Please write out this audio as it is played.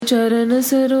चरण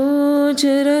सरोज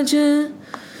रज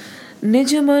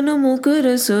निज मनु मुकुर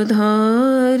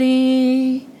सुधारी।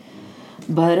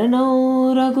 बरनौ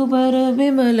रघुबर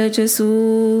विमल जसु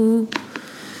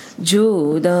जो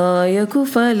दायक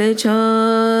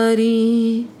फलचारी।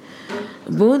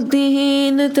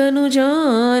 बुद्धिहीन तनु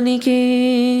जानिके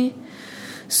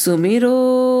सुमिरो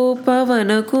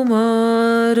पवन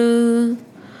कुमार।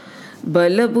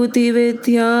 बल बुद्धि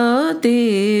विद्या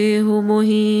देहु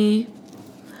मोहि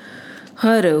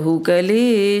हरहु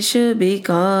कलेश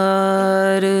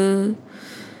विकार।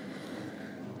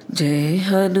 जय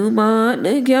हनुमान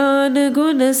ज्ञान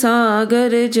गुण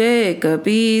सागर जय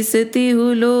कपीस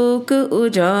तिहु लोक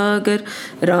उजागर।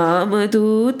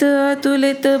 रामदूत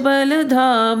अतुलित बल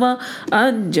धामा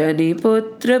अंजनी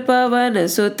पुत्र पवन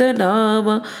सुत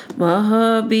नामा।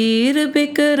 महावीर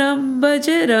विक्रम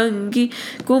बजरंगी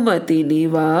कुमति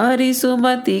निवारि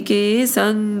सुमति के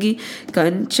संगी।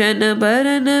 कंचन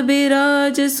बरन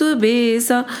बिराज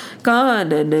सुबेसा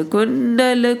कानन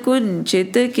कुंडल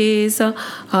कुंचित केसा।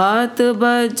 हाथ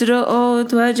वज्र और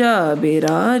ध्वजा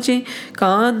बिराजे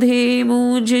कांधे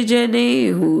मूंज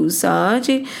जनेऊ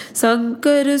साजे।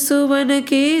 शंकर सुवन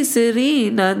केसरी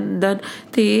नंदन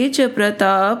तेज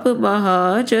प्रताप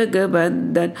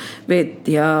महाजगबंदन।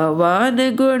 विद्यावान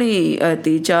गुणी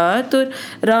अति चातुर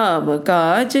राम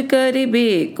काज करिबे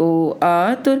को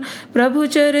आतुर। प्रभु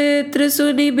चरित्र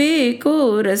सुनिबे को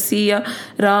रसिया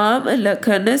राम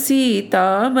लखन सीता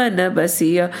मन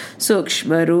बसिया।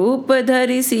 सूक्ष्म रूप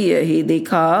धरि सियहि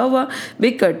दिखावा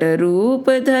विकट रूप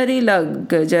धरि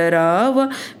लंक जरावा।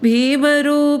 भीम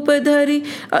रूप धरि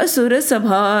असुर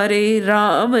संहारे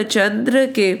रामचंद्र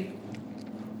के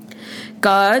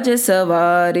काज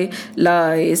सवारे।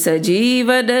 लाए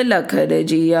सजीवन लखन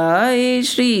जियाए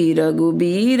श्री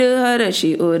रघुबीर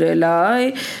हरषि उर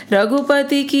लाए।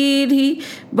 रघुपति कीन्ही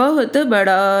बहुत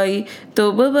बड़ाई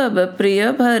तुम मम प्रिय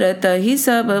भरतहि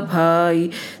सब भाई।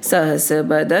 सहस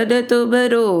बदन तुम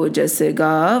रोजस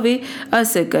गावे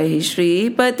अस कहि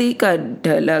श्रीपति कंठ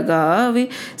लगावे।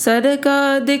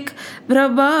 सनकादिक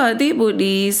ब्रह्मादि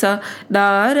मुनीसा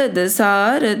नारद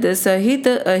सारद सहित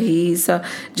अहिसा।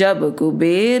 जब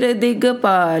कुबेर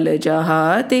दिगपाल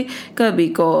जहाते कवि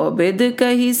कोविद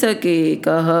कहि सके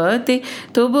कहते।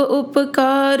 तुम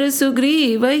उपकार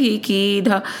सुग्रीवहि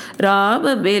कीन्हा राम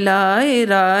मिलाए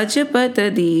राजपत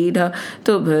दीन्हा।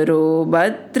 तुम्हरो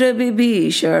मंत्र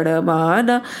विभीषण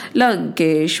माना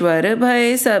लंकेश्वर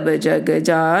भय सब जग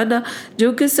जाना।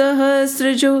 जुग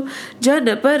सहस्र जो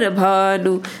जन पर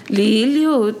भानु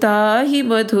लील्यो ताहि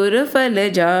मधुर फल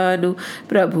जानु।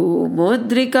 प्रभु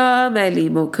मुद्रिका मैली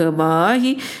मुख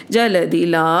माहि जलधि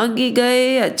लांघि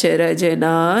गए अचरज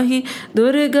नाहि।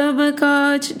 दुर्गम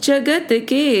काज जगत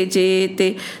के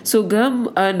जेते सुगम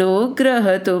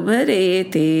अनुग्रह तुम्हरे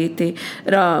तेते।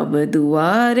 राम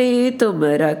दुआरे तुम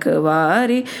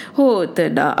रखवारे होत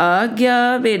न आज्ञा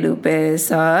बिनु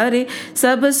पैसारे।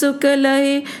 सब सुख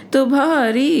लहे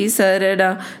तुम्हारी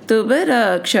सरना तुम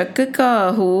रक्षक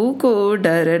काहू को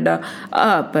डरना।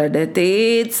 आपन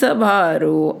तेज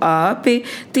सभारो आपे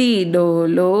तीनों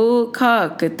लोक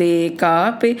हाकते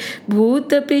कापे।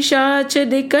 भूत पिशाच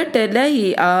निकट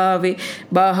नहीं आवे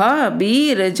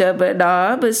महावीर जब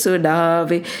नाम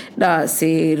सुनावे।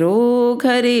 नासे रोग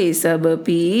हरे सब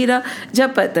पीरा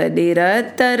जपत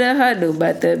निरंतर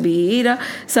हनुमत बीरा।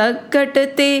 संकट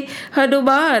ते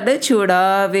हनुमान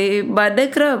छुड़ावे मन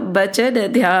क्रम बचन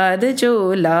ध्यान जो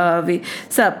लावे।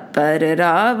 सब पर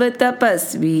राम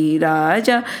तपस्वी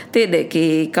राजा तिनके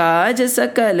काज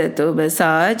सकल तुम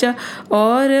साजा।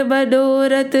 और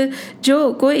मनोरथ जो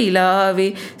कोई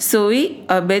लावे सोई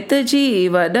अमित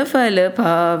जीवन फल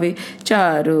पावे।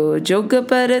 चारों जुग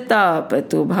पर ताप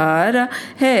तुम्हारा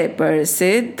है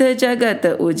प्रसिद्ध जगत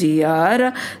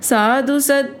उजियारा। साधु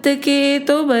संत के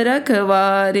तुम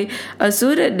रखवारे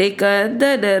असुर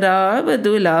निकंदन राम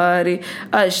दुलारे।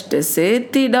 अष्ट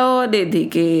सिद्धि नौ निधि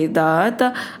के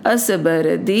दाता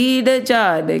असबर दीन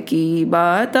जानकी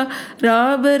माता।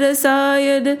 राम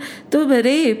रसायन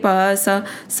तुम्हरे पासा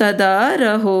सदा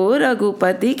रहो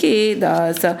रघुपति के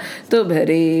दासा।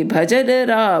 तुम्हरे भजन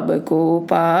राम को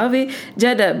पावे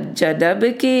जन्म जन्म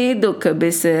के दुख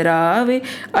बिसरावे।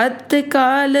 अंत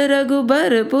काल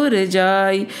रघुबरपुर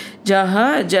जाई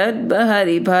जहाँ जन्म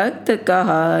हरि भक्त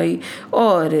कहाई।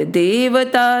 और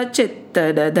देवता चित्त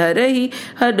चित्त न धरहि,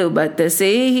 हनुमत से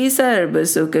ही सर्व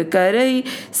सुख करहि।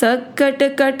 संकट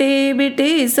कटे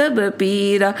मिटे सब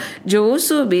पीरा, जो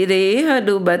सुमिरे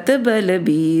हनुमत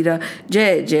बलबीरा।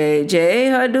 जय जय जय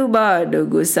हनुमान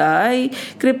गुसाई,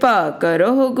 कृपा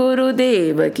करो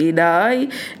गुरुदेव की नाई।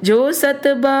 जो सत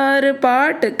बार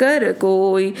पाठ कर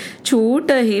कोई,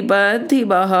 छूट ही बंधि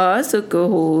महा सुख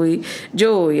होई।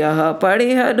 जो यह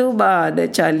पढ़े हनुमान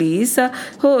चालीसा,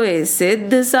 होए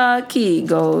सिद्ध साखी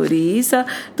गौरीसा।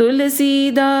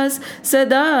 तुलसीदास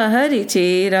सदा हरि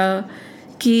चेरा,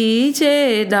 कीजे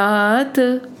नाथ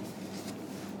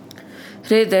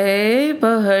हृदय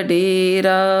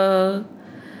बहडेरा।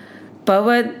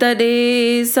 पवन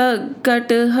तने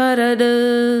संकट हरन,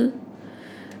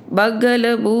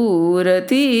 मंगल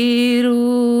मूर्ति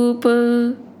रूप।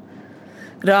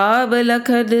 राम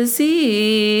लखन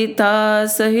सीता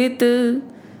सहित,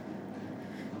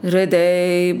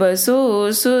 हृदय बसो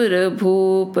सुर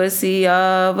भूप।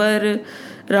 सियावर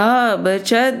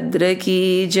रामचंद्र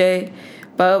की जय,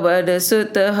 पवन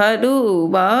सुत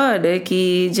हनुमान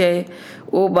की जय।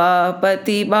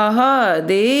 उमापति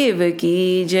महादेव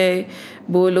की जय,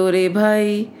 बोलो रे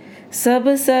भाई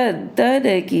सब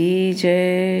संतन की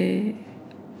जय।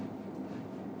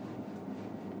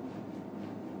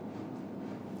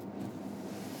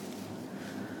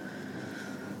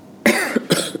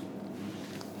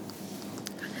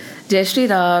 जय श्री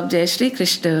राम, जय Shri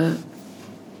Krishna.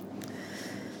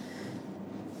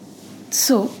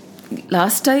 So,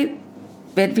 last time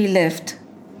when we left,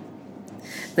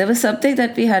 there was something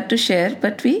that we had to share,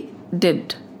 but we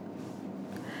didn't.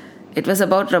 It was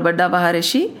about Ramana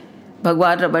Maharishi,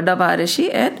 Bhagwan Ramana Maharishi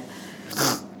and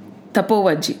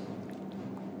Tapovan ji.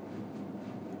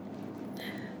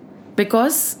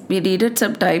 Because we needed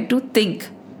some time to think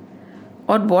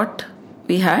on what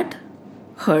we had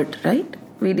heard, right?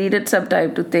 We needed some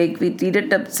time to think, we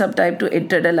needed some time to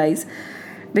internalize.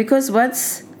 Because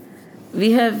once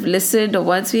we have listened or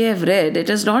once we have read, it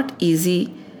is not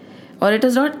easy or it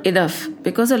is not enough,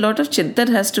 because a lot of chintan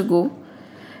has to go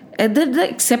and then the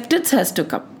acceptance has to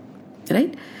come,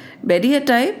 right? Many a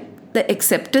time the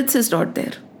acceptance is not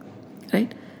there,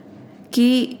 right?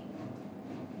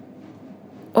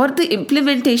 Or the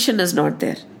implementation is not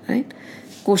there, right?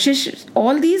 Koshish,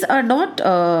 all these are not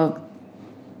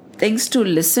things to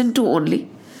listen to only,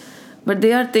 but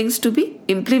they are things to be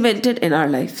implemented in our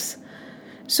lives.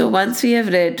 So once we have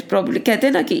read, probably कहते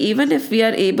हैं ना कि even if we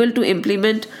are able to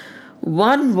implement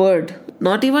one word,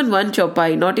 not even one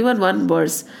chaupai, not even one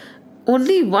verse,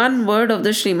 only one word of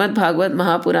the Srimad Bhagavad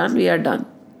Mahapuran, we are done.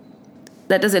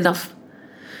 That is enough,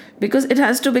 because it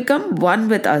has to become one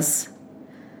with us.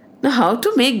 Now, how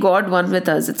to make God one with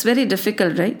us? It's very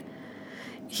difficult, right?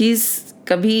 He's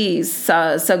कभी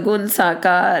सगुण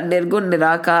साकार, निर्गुण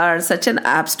निराकार, such an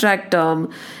abstract term.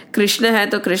 Krishna है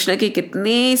तो कृष्ण की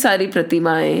कितनी सारी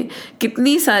प्रतिमाएं,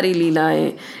 कितनी सारी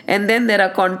लीलाएं, and then there are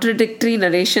contradictory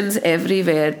narrations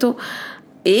everywhere. तो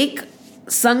एक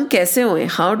संग कैसे होए?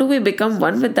 How do we become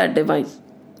one with that divine?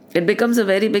 It becomes a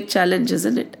very big challenge,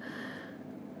 isn't it?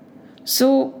 So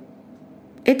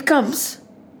it comes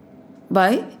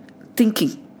by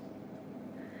thinking,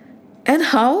 and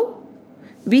how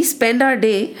we spend our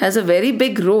day has a very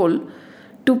big role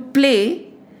to play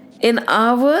in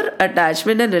our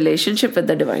attachment and relationship with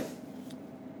the divine.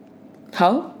 How?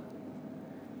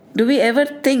 Do we ever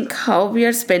think how we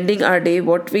are spending our day,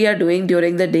 what we are doing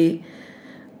during the day?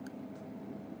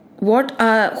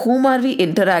 Whom are we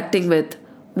interacting with?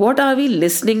 What are we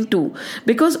listening to?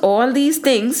 Because all these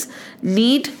things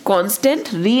need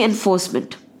constant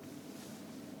reinforcement.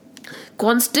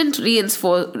 Constant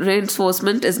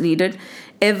reinforcement is needed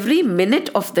every minute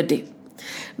of the day.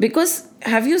 Because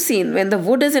have you seen, when the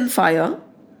wood is in fire,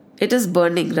 it is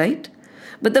burning, right?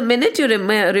 But the minute you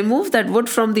remove that wood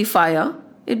from the fire,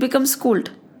 it becomes cooled.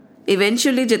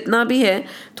 Eventually jitna bhi hai,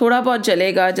 thoda bahut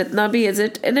jalega, jitna bhi is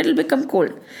it, and it will become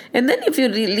cold. And then if you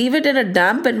leave it in a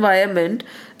damp environment,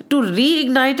 to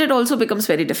reignite it also becomes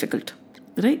very difficult,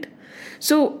 right?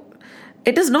 So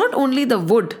it is not only the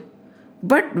wood,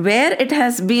 but where it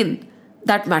has been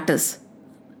that matters.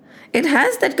 It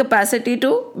has that capacity to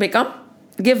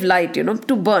give light,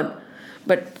 to burn.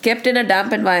 But kept in a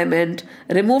damp environment,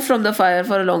 removed from the fire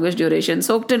for a longest duration,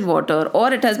 soaked in water,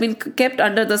 or it has been kept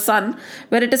under the sun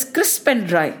where it is crisp and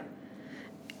dry.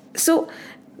 So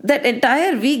that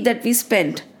entire week that we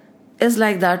spent is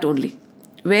like that only.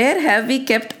 Where have we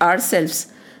kept ourselves?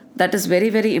 That is very,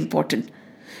 very important.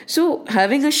 So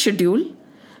having a schedule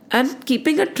and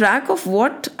keeping a track of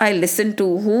what I listened to,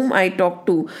 whom I talked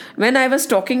to, when I was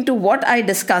talking to, what I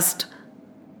discussed,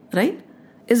 right,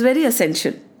 is very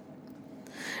essential.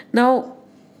 Now,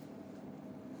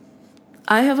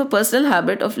 I have a personal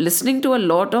habit of listening to a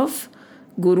lot of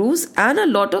gurus and a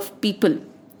lot of people.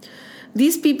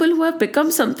 These people who have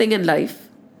become something in life,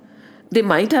 they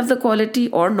might have the quality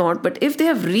or not, but if they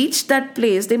have reached that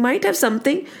place, they might have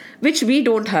something which we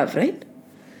don't have, right?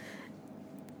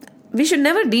 We should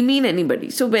never demean anybody.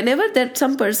 So whenever that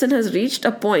some person has reached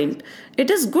a point,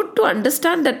 it is good to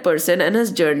understand that person and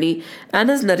his journey and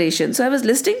his narration. So I was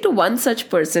listening to one such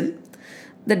person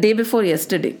the day before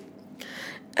yesterday.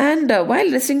 And while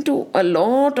listening to a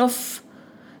lot of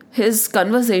his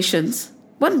conversations,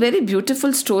 one very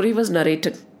beautiful story was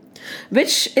narrated,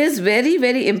 which is very,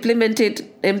 very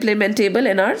implementable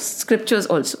in our scriptures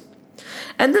also.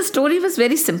 And the story was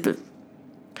very simple.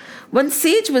 One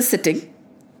sage was sitting,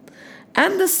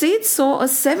 and the sage saw a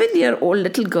 7-year-old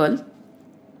little girl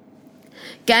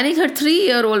carrying her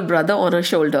 3-year-old brother on her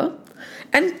shoulder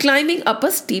and climbing up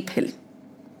a steep hill.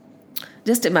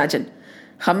 Just imagine,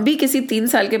 हम भी किसी 3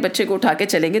 साल के बच्चे को उठा के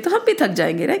चलेंगे तो हम भी थक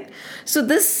जाएंगे, right? So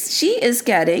she is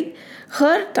carrying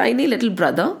her tiny little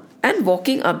brother and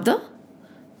walking up the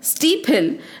steep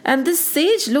hill, and this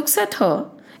sage looks at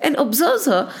her and observes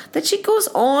her that she goes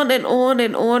on and on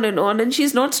and on and on, and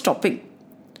she's not stopping.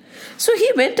 So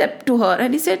he went up to her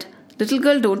and he said, "Little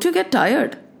girl, don't you get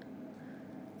tired?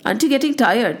 Aren't you getting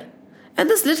tired?" And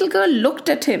this little girl looked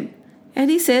at him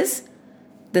and he says,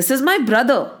 "This is my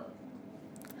brother."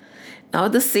 Now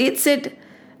the sage said,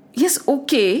 "Yes,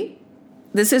 okay,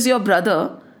 this is your brother,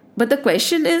 but the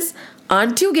question is,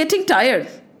 aren't you getting tired?"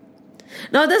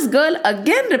 Now this girl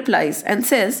again replies and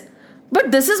says,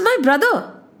 "But this is my brother."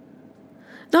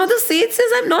 Now the sage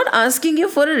says, "I'm not asking you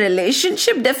for a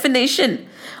relationship definition.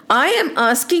 I am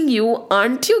asking you,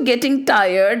 aren't you getting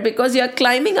tired because you are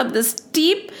climbing up this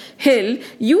steep hill?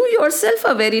 You yourself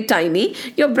are very tiny.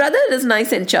 Your brother is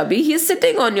nice and chubby. He is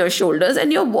sitting on your shoulders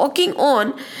and you're walking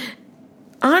on.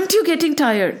 Aren't you getting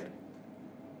tired?"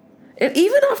 And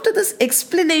even after this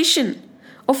explanation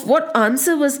of what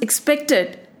answer was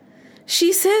expected,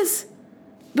 she says,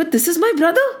 "But this is my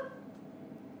brother.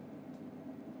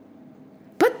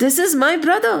 But this is my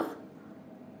brother."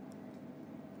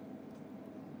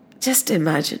 Just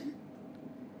imagine.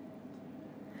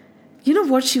 You know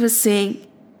what she was saying?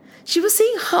 She was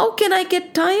saying, how can I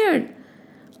get tired?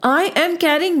 I am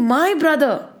carrying my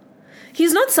brother.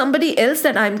 He's not somebody else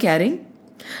that I'm carrying.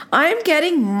 I am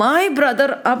carrying my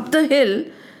brother up the hill.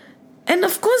 And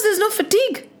of course, there's no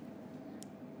fatigue.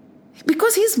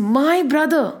 Because he's my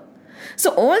brother.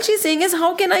 So all she's saying is,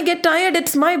 how can I get tired?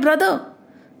 It's my brother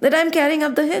that I'm carrying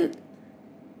up the hill.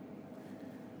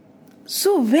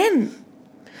 So when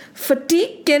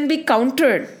fatigue can be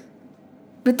countered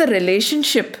with a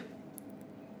relationship,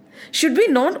 should we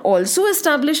not also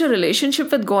establish a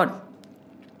relationship with God?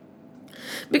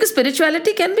 Because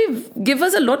spirituality can give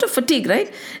us a lot of fatigue,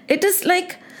 right? It is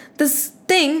like this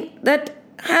thing that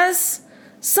has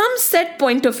some set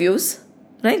point of views,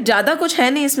 right? ज़्यादा कुछ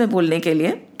है नहीं इसमें बोलने के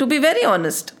लिए, to be very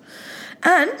honest.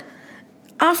 And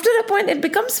after a point it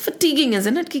becomes fatiguing,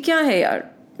 isn't it? कि क्या है यार,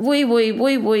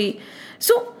 वही.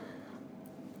 So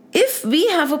if we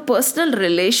have a personal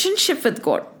relationship with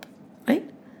God, right?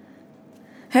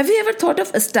 Have you ever thought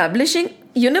of establishing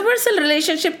universal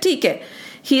relationship? ठीक है,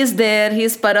 He is there, He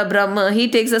is Parabrahma, He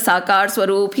takes a Sakar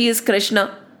Swaroop, He is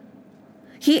Krishna.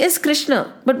 He is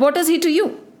Krishna, but what is He to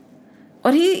you?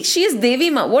 Or she is Devi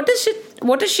Ma. What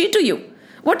is she to you?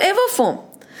 Whatever form.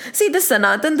 See, the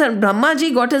Sanatan Dharma, Brahma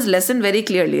ji got his lesson very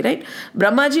clearly, right?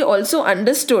 Brahma ji also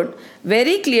understood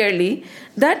very clearly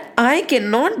that I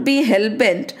cannot be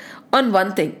hell-bent on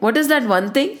one thing. What is that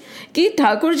one thing? Ki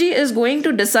Thakur ji is going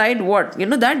to decide what?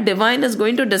 That divine is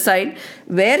going to decide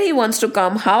where he wants to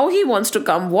come, how he wants to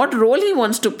come, what role he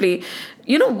wants to play.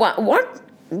 What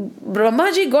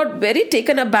Brahma ji got very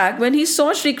taken aback when he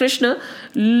saw Sri Krishna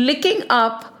licking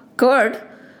up curd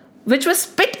which was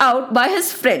spit out by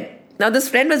his friend. Now this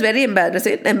friend was very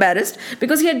embarrassed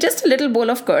because he had just a little bowl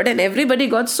of curd and everybody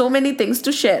got so many things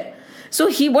to share.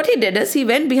 So what he did is he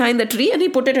went behind the tree and he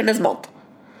put it in his mouth.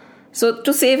 So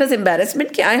to save his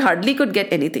embarrassment, I hardly could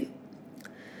get anything.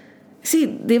 See,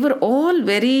 they were all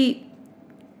very,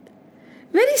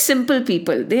 very simple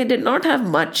people. They did not have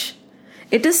much.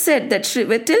 It is said that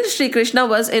till Sri Krishna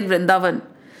was in Vrindavan,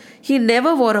 he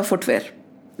never wore a footwear.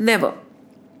 Never.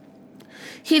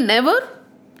 He never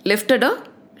lifted a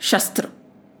shastra.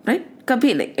 Right?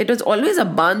 Kabhi nahi. It was always a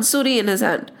bansuri in his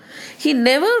hand. He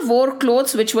never wore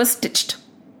clothes which were stitched.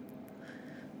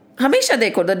 Hamesha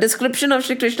dekho, the description of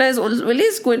Sri Krishna is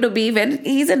always going to be when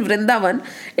he is in Vrindavan,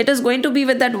 it is going to be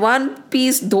with that one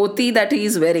piece dhoti that he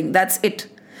is wearing. That's it.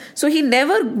 So he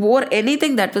never wore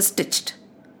anything that was stitched.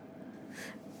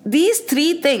 These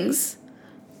three things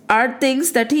are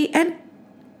things that and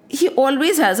he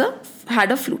always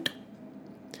had a flute.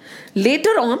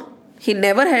 Later on, he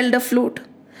never held a flute.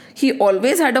 He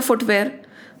always had a footwear.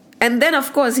 And then,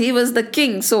 of course, he was the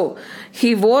king. So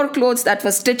he wore clothes that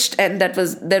were stitched and that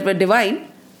were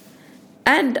divine.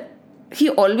 And he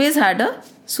always had a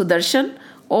Sudarshan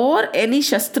or any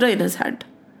Shastra in his hand.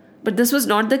 But this was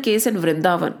not the case in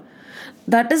Vrindavan.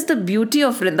 That is the beauty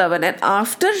of Vrindavan. And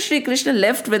after Sri Krishna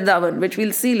left Vrindavan, which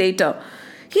we'll see later,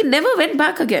 he never went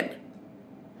back again.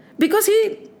 Because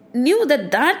he knew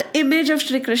that image of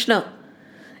Sri Krishna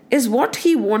is what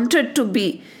he wanted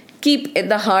to keep in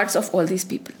the hearts of all these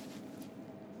people.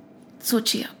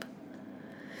 Sochiye aap.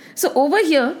 So over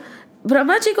here,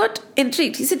 Brahmaji got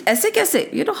intrigued. He said, "Aise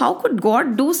kaise? How could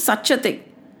God do such a thing?"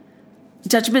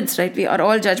 Judgments, right? We are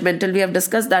all judgmental. We have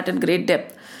discussed that in great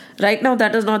depth. Right now,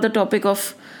 that is not the topic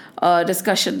of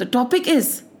discussion. The topic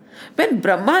is when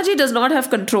Brahmaji does not have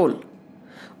control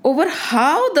over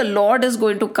how the Lord is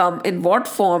going to come, in what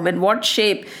form, in what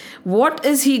shape, what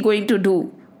is he going to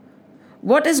do,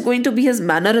 what is going to be his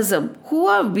mannerism, who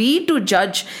are we to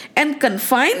judge and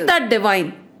confine that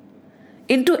divine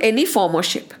into any form or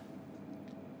shape?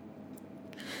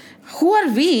 Who are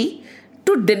we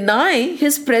to deny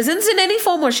his presence in any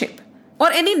form or shape,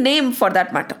 or any name for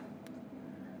that matter?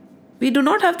 We do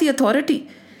not have the authority.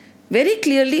 Very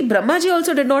clearly, Brahmaji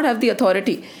also did not have the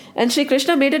authority. And Sri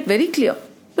Krishna made it very clear.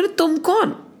 But tum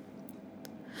kaun?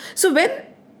 So when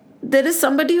there is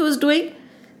somebody who is doing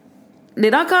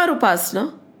Nirakar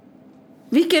Upasana,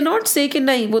 we cannot say कि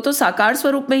नहीं, वो तो साकार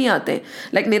स्वरूप में ही आते हैं.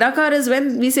 Like Nirakar is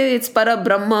when we say it's Para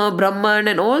Brahma, Brahman,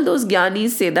 and all those Gyanis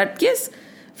say that, yes,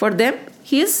 for them,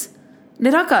 he is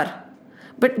Nirakar.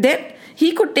 But then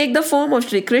he could take the form of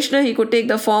Sri Krishna, he could take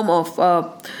the form of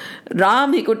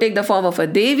Ram, he could take the form of a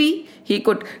Devi, he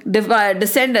could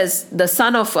descend as the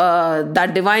son of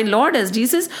that divine Lord, as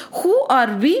Jesus. Who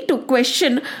are we to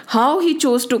question how he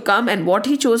chose to come and what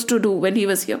he chose to do when he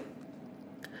was here?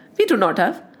 We do not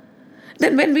have.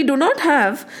 Then when we do not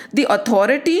have the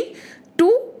authority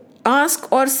to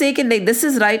ask or say, this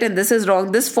is right and this is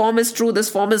wrong, this form is true, this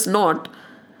form is not,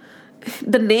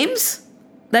 the names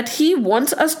that he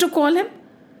wants us to call him,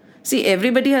 see,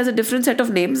 everybody has a different set of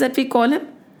names that we call him.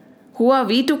 Who are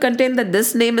we to contend that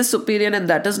this name is superior and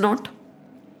that is not?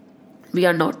 We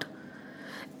are not.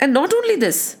 And not only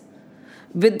this,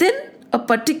 within a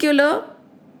particular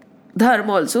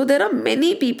dharma also, there are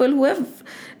many people who have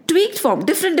tweaked form,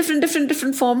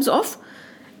 different forms of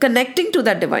connecting to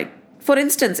that divine. For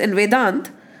instance, in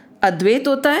Vedant, Advait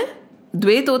hota hai,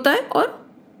 Dvait hota hai, or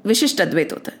Vishisht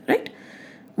Advait hota hai, right?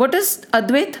 What is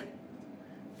Advait?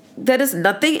 There is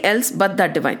nothing else but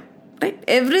that divine. Right?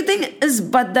 Everything is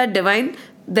but that divine.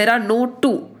 There are no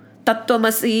two.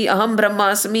 Tattvamasi, Aham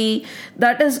Brahmasmi.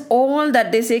 That is all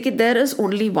that they say कि there is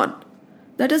only one.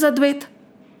 That is Advait.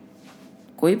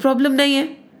 कोई problem नहीं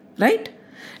है. Right?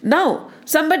 Now,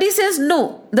 somebody says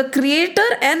no. The creator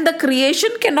and the creation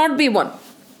cannot be one.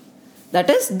 That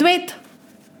is Dvait.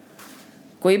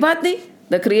 कोई बात नहीं.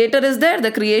 The creator is there.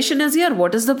 The creation is here.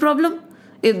 What is the problem?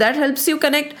 If that helps you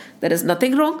connect, there is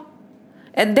nothing wrong.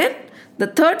 And then the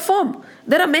third form,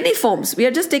 there are many forms. We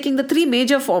are just taking the three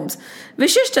major forms.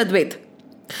 Vishisht Advait,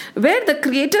 where the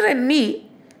creator and me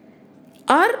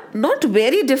are not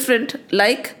very different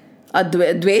like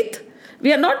Advait.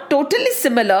 We are not totally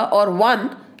similar or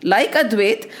one like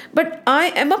Advait, but I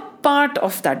am a part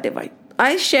of that divine.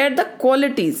 I share the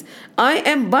qualities. I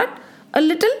am but a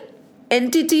little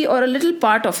entity or a little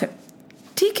part of him.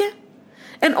 ठीक है?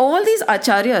 And all these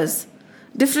acharyas,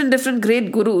 different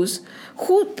great gurus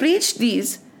who preached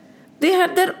these, they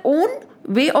had their own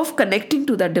way of connecting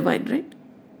to that divine, right?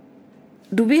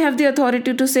 Do we have the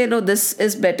authority to say, no, this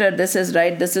is better, this is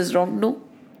right, this is wrong? No.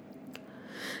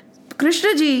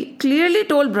 Krishna ji clearly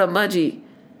told Brahma ji,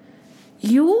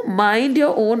 you mind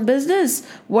your own business.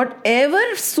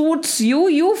 Whatever suits you,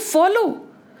 you follow.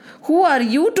 Who are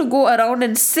you to go around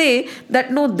and say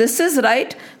that, no, this is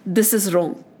right, this is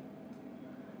wrong?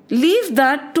 Leave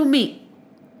that to me.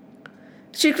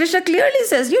 Shri Krishna clearly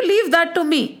says, you leave that to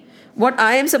me. What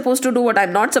I am supposed to do, what I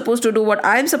am not supposed to do, what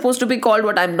I am supposed to be called,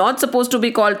 what I am not supposed to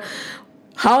be called,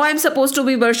 how I am supposed to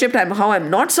be worshipped, how I am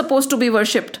not supposed to be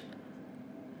worshipped.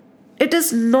 It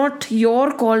is not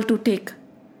your call to take.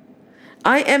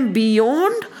 I am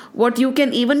beyond what you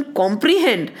can even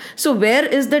comprehend. So where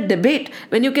is the debate?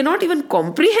 When you cannot even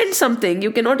comprehend something,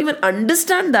 you cannot even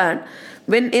understand that.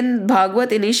 When in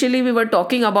Bhagavad initially we were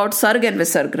talking about Sarg and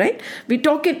Visarg, right? We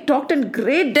talked in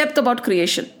great depth about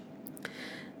creation.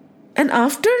 And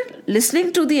after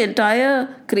listening to the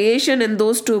entire creation in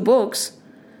those two books,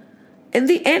 in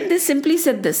the end they simply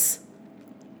said this.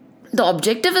 The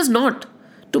objective is not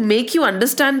to make you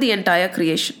understand the entire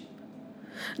creation.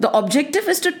 The objective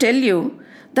is to tell you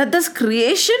that this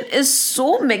creation is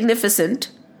so magnificent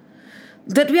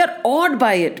that we are awed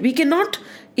by it. We cannot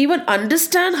even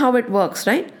understand how it works,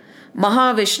 right?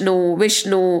 Mahavishnu,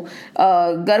 Vishnu,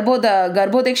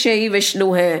 गर्भोदक्षेयी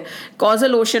Vishnu है,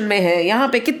 causal ocean में है, यहाँ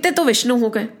पे कितने तो विष्णु हो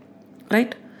गए,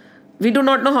 right? We do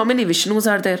not know how many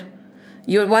Vishnus are there.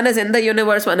 One is in the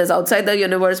universe, one is outside the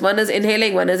universe, one is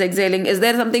inhaling, one is exhaling. Is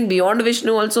there something beyond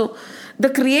Vishnu also? The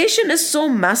creation is so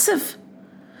massive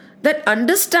that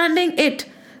understanding it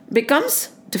becomes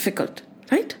difficult,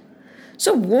 right?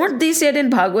 So what they said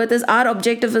in Bhagavad is our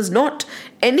objective is not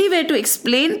anywhere to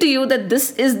explain to you that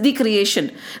this is the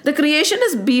creation. The creation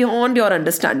is beyond your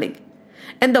understanding.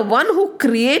 And the one who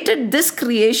created this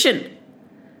creation,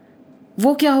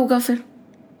 वो क्या होगा फिर?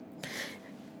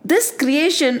 This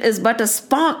creation is but a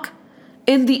spark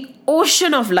in the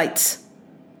ocean of lights.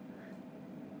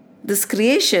 This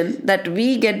creation that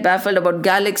we get baffled about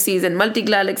galaxies and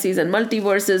multi-galaxies and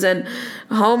multiverses and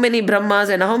how many Brahmas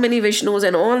and how many Vishnus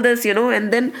and all this,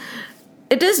 and then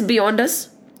it is beyond us.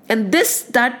 And this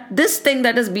thing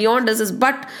that is beyond us is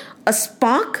but a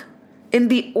spark in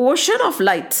the ocean of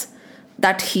lights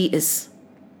that He is.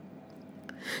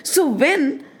 So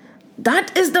when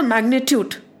that is the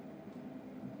magnitude,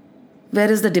 where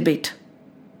is the debate?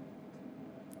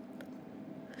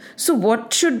 So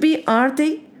what should be our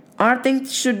thing? Our thing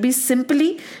should be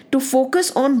simply to focus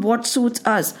on what suits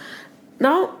us.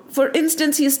 Now, for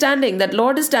instance, that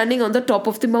Lord is standing on the top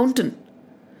of the mountain.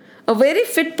 A very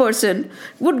fit person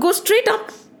would go straight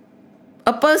up.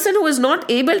 A person who is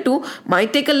not able to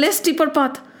might take a less steeper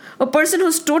path. A person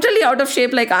who's totally out of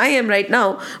shape like I am right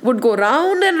now would go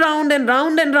round and round and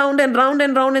round and round and round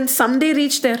and round and someday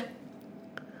reach there.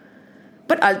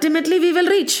 But ultimately we will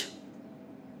reach.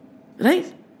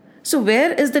 Right? So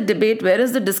where is the debate? Where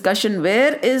is the discussion?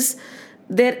 Where is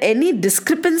there any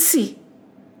discrepancy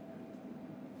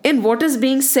in what is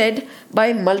being said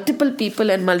by multiple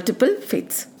people and multiple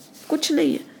faiths? Kuch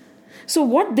nahi hai. So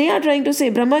what they are trying to say,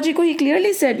 Brahma ji ko he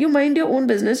clearly said, you mind your own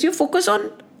business, you focus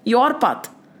on your path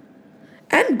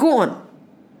and go on.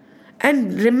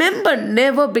 And remember,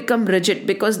 never become rigid,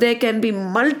 because there can be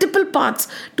multiple paths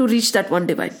to reach that one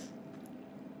divine.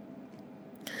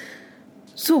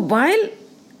 So while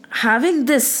having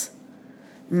this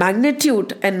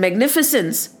magnitude and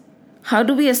magnificence, how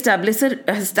do we establish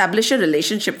a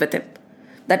relationship with Him?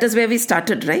 That is where we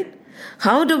started, right?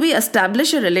 How do we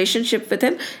establish a relationship with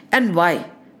Him, and why?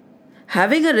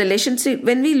 Having a relationship,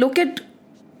 when we look at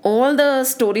all the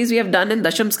stories we have done in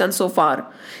Dasham Skand so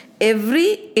far,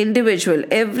 every individual,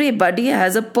 everybody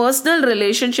has a personal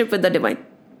relationship with the divine.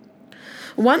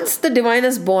 Once the divine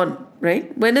is born,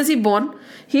 right? When is he born?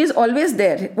 He is always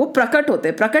there. वो प्रकट होते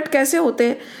हैं. प्रकट कैसे होते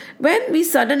हैं? When we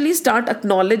suddenly start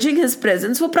acknowledging his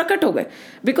presence, वो प्रकट हो गए.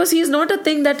 Because he is not a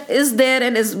thing that is there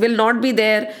and will not be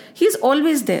there. He is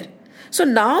always there. So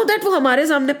now that वो हमारे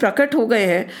सामने प्रकट हो गए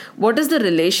हैं, what is the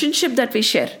relationship that we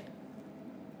share?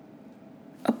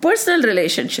 A personal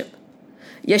relationship.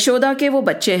 Yashoda के वो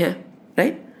बच्चे हैं,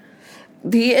 right?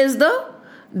 He is the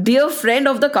dear friend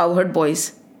of the cowherd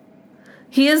boys.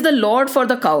 He is the Lord for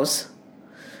the cows.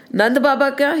 Nand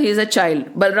Baba ka, he is a child.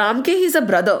 Balram ke, he is a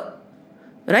brother.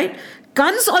 Right?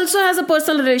 Kans also has a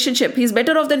personal relationship. He is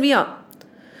better off than we are.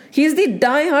 He is the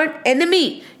die-hard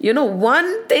enemy.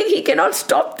 One thing he cannot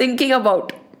stop thinking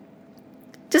about.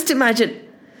 Just imagine.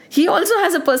 He also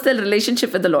has a personal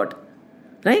relationship with the Lord.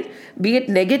 Right? Be it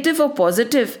negative or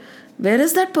positive, where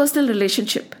is that personal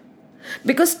relationship?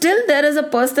 Because still there is a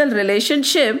personal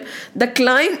relationship, the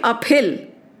climb uphill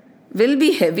will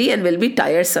be heavy and will be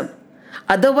tiresome.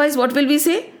 Otherwise, what will we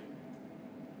say?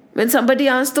 When somebody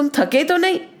asks, तुम थके तो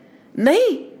नहीं?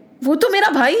 नहीं, वो तो मेरा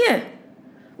भाई है,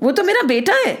 वो तो मेरा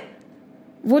बेटा है,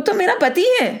 वो तो मेरा पति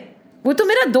है, वो तो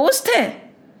मेरा दोस्त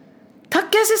है, थक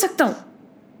कैसे सकता हूं?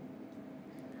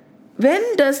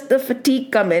 When does the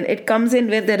fatigue come in? It comes in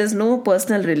when there is no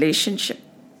personal relationship.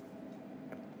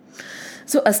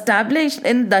 So established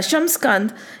in Dasham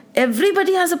Skand,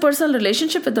 everybody has a personal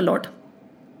relationship with the Lord.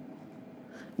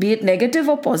 Be it negative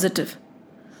or positive.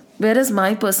 Where is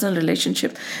my personal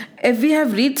relationship? If we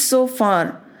have reached so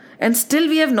far and still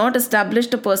we have not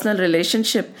established a personal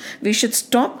relationship, we should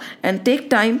stop and take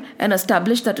time and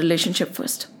establish that relationship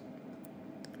first.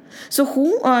 So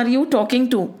who are you talking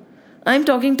to? I am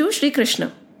talking to Shri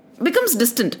Krishna. Becomes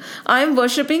distant. I am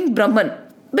worshipping Brahman.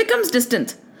 Becomes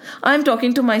distant. I am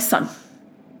talking to my son.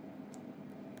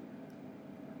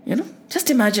 Just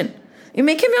imagine. You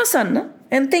make him your son, na?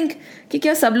 And think कि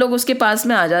क्या सब लोग उसके पास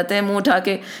में आ जाते हैं, मुंह उठा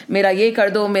के मेरा ये कर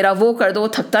दो, मेरा वो कर दो,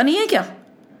 थकता नहीं है क्या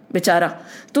बेचारा?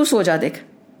 तू सो जा, देख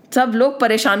सब लोग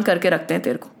परेशान करके रखते हैं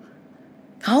तेरे को.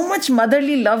 How much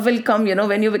motherly love will come,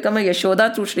 when you become a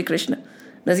Yashoda through Shri Krishna?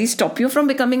 Does he stop you from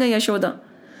becoming a Yashoda?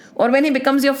 Or when he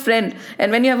becomes your friend,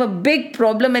 and when you have a big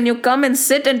problem and you come and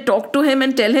sit and talk to him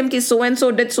and tell him ki so and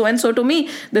so did so and so to me,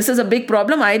 this is a big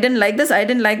problem, I didn't like this, I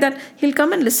didn't like that, he'll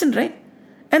come and listen, right?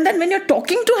 And then when you're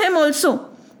talking to him also,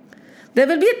 there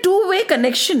will be a two-way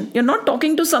connection. You're not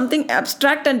talking to something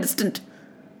abstract and distant.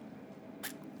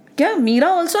 Yeah, Meera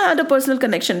also had a personal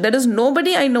connection. There is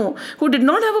nobody I know who did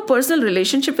not have a personal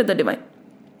relationship with the divine.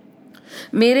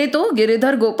 मेरे तो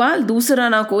गिरिधर गोपाल दूसरा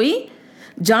ना कोई,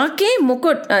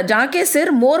 जाके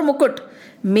सिर मोर मुकुट,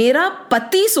 मेरा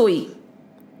पति सोई.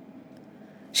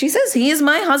 She says, he is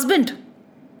my husband.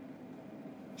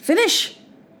 Finish.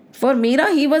 For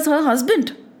Meera, he was her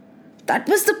husband. That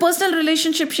was the personal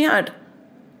relationship she had.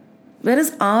 Where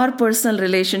is our personal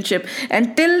relationship?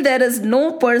 Until there is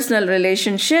no personal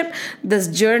relationship, this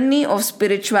journey of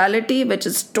spirituality, which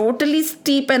is totally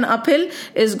steep and uphill,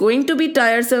 is going to be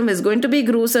tiresome, is going to be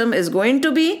gruesome, is going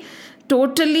to be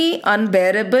totally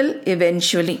unbearable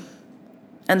eventually.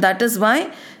 And that is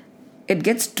why it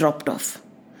gets dropped off.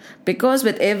 Because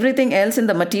with everything else in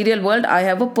the material world, I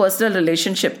have a personal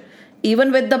relationship.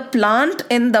 Even with the plant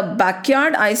in the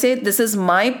backyard, I say, this is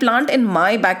my plant in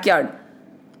my backyard.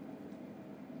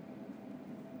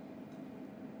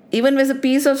 Even with a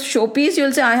piece of showpiece,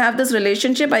 you'll say, I have this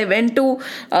relationship. I went to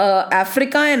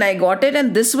Africa and I got it,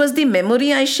 and this was the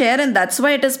memory I share, and that's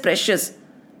why it is precious.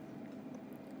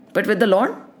 But with the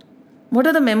Lord, what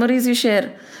are the memories you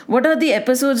share? What are the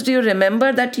episodes do you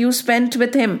remember that you spent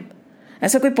with Him?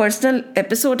 ऐसा कोई personal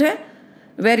episode है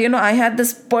where, I had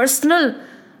this personal,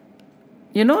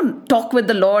 talk with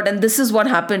the Lord, and this is what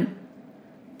happened.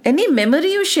 Any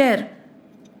memory you share?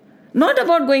 Not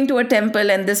about going to a temple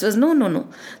and this was, no.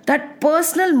 That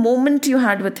personal moment you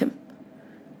had with Him.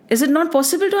 Is it not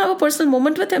possible to have a personal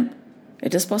moment with Him?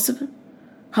 It is possible.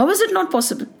 How is it not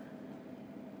possible?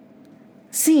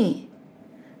 See,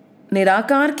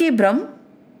 निराकार के ब्रह्म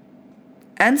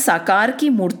and साकार की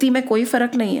मूर्ति में कोई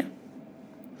फर्क नहीं है.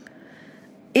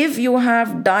 If you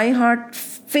have die-hard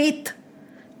faith,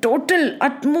 total,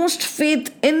 utmost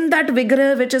faith in that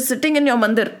Vigraha which is sitting in your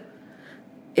mandir,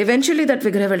 eventually that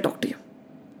Vigraha will talk to you.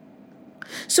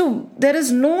 So there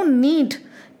is no need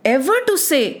ever to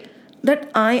say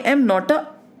that I am not a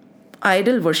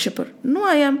idol worshipper. No,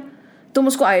 I am. तुम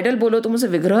उसको idol बोलो, तुम उसे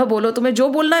विग्रह बोलो, तुम्हें जो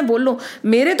बोलना है बोल लो,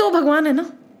 मेरे तो भगवान है ना.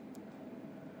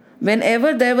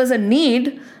 Whenever there was a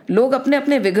need, लोग अपने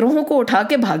अपने विग्रहों को उठा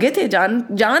के भागे थे.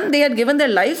 जान they had given their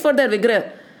life for their vigrah.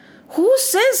 Who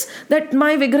says that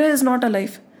my vigrah is not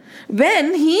alive?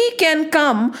 When he can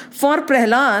come for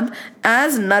Prahlad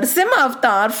as Narsimha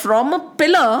avatar from a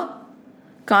pillar,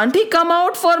 can't he come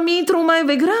out for me through my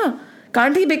vigrah?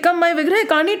 Can't he become my vigrah?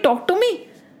 Can't he talk to me?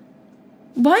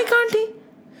 Why can't he?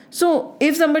 So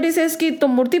if somebody says कि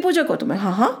तुम मूर्ति पूजक हो, तो मैं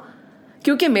हाँ,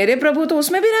 क्योंकि मेरे प्रभु तो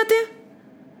उसमें भी रहते हैं,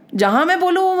 जहां मैं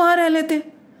बोलूं वो वहां रह लेते हैं.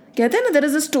 कहते हैं ना, there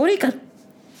is a story,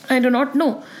 I do not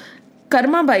know.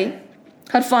 Karma Bai,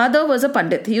 her father was a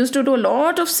pandit. He used to do a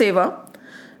lot of seva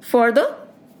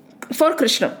for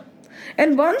Krishna.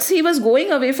 And once he was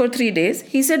going away for 3 days,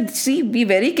 he said, see, be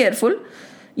very careful.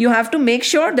 You have to make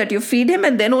sure that you feed him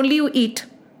and then only you eat.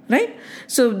 Right?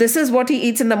 So this is what he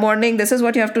eats in the morning. This is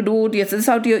what you have to do. This is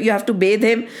how you have to bathe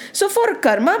him. So for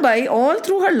Karma Bai, all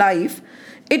through her life,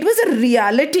 it was a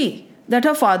reality that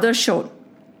her father showed.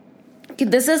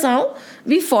 This is how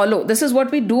we follow. This is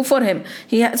what we do for him.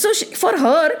 For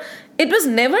her, it was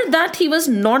never that he was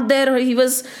not there. He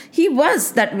was.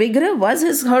 That Vigraha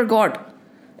was her God.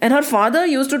 And her father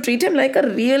used to treat him like a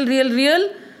real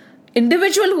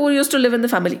individual who used to live in the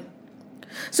family.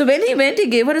 So when he went, he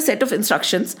gave her a set of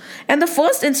instructions. And the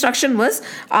first instruction was,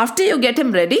 after you get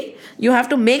him ready, you have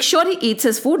to make sure he eats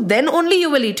his food. Then only you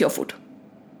will eat your food.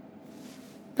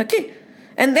 Okay?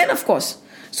 And then, of course,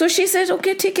 so she said,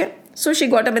 okay, theek hai. So she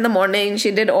got up in the morning,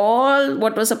 she did all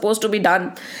what was supposed to be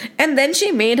done, and then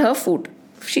she made her food.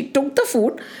 She took the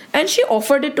food and she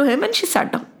offered it to him, and she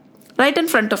sat down right in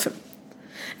front of him.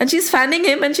 And she's fanning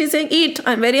him and she's saying, eat,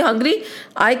 I'm very hungry.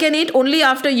 I can eat only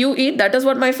after you eat. That is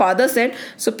what my father said.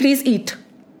 So please eat.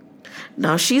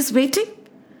 Now she's waiting.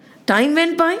 Time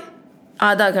went by.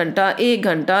 आधा घंटा, 1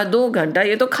 घंटा, 2 घंटा,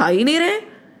 ये तो खा ही नहीं रहे.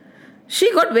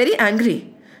 She got very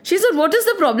angry. She said, what is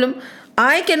the problem?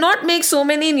 I cannot make so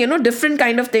many, different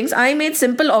kind of things. I made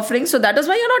simple offerings, so that is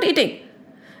why you're not eating.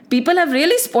 People have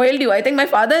really spoiled you. I think my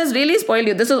father has really spoiled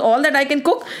you. This is all that I can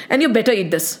cook, and you better eat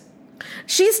this.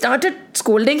 She started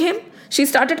scolding him. She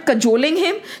started cajoling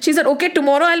him. She said, okay,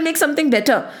 tomorrow I'll make something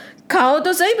better. Khao to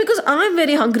sahi, because I'm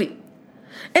very hungry.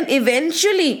 And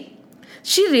eventually,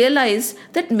 she realized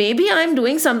that maybe I'm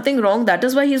doing something wrong. That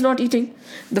is why he's not eating.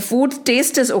 The food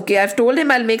taste is okay. I've told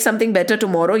him I'll make something better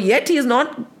tomorrow. Yet he has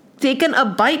not taken a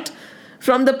bite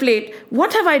from the plate.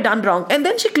 What have I done wrong? And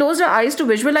then she closed her eyes to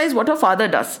visualize what her father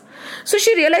does. So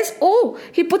she realized, oh,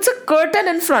 he puts a curtain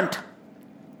in front.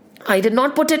 I did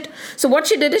not put it. So what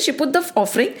she did is she put the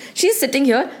offering. She's sitting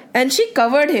here and she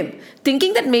covered him,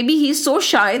 thinking that maybe he's so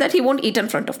shy that he won't eat in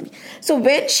front of me. So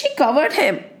when she covered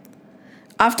him,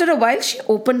 after a while she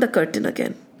opened the curtain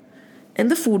again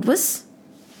and the food was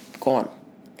gone.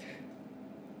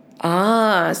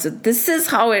 So this is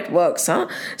how it works, huh?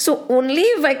 So only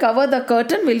if I cover the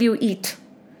curtain will you eat.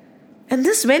 And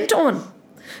this went on.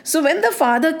 So when the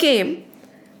father came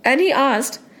and he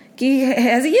asked,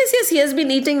 yes, he has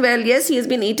been eating well. Yes, he has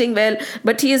been eating well,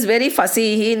 but he is very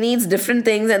fussy. He needs different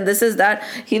things and this is that.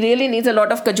 He really needs a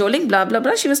lot of cajoling, blah, blah,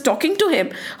 blah. She was talking to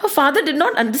him. Her father did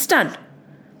not understand.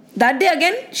 That day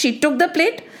again, she took the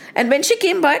plate and when she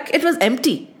came back, it was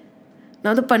empty.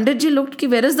 Now the Panditji looked,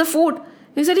 where is the food?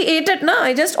 He said, he ate it now.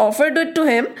 I just offered it to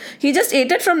him. He just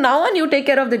ate it. From now on, you take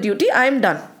care of the duty. I am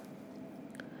done.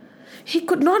 He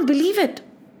could not believe it.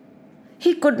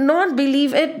 He could not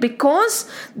believe it because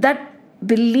that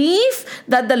belief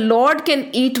that the Lord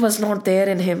can eat was not there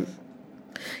in him.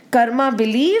 Karma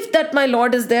believed that my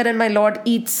Lord is there and my Lord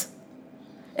eats.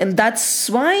 And that's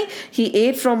why he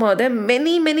ate from her. There are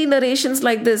many, many narrations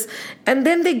like this. And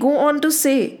then they go on to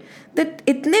say that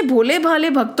itne bhole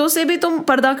bhale bhakton se bhi tum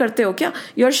parda karte ho kya?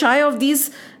 You're shy of these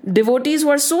devotees who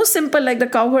are so simple, like the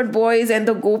cowherd boys and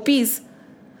the gopis.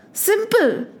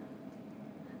 Simple.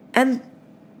 And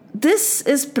this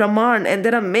is praman, and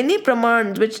there are many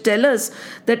pramans which tell us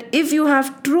that if you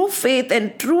have true faith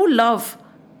and true love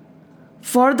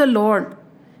for the Lord,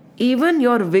 even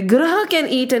your vigraha can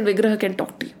eat and vigraha can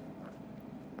talk to you.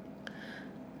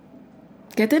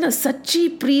 कहते हैं ना, सच्ची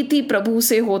प्रीति प्रभु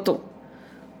से हो तो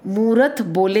मूरत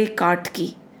बोले काट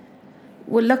की.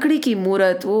 वो लकड़ी की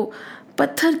मूरत, वो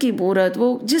पत्थर की मूरत,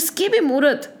 वो जिसकी भी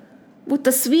मूरत, वो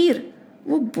तस्वीर,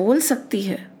 वो बोल सकती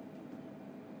है.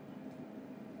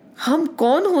 हम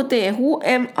कौन होते हैं? Who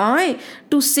am I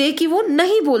to say कि वो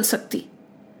नहीं बोल सकती?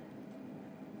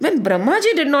 When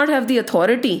Brahmaji did not have the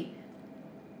authority,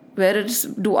 whereas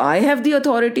do I have the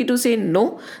authority to say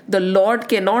no, the Lord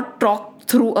cannot talk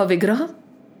through a vigraha?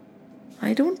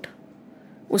 I don't.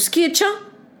 उसकी इच्छा,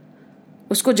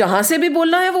 उसको जहां से भी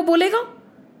बोलना है वो बोलेगा.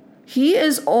 He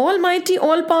is almighty,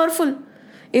 all powerful.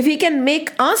 If he can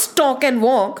make us talk and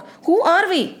walk, who are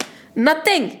we?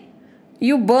 Nothing.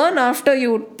 You burn after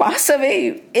you pass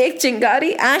away. एक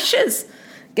चिंगारी, ashes.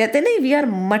 कहते नहीं, we are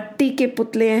मट्टी के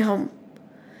पुतले हैं हम.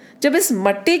 जब इस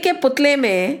मट्टी के पुतले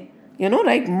में,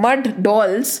 like mud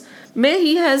dolls में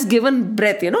he has given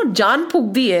breath, जान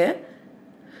फूंक दी है.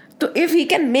 तो if he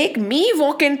can make me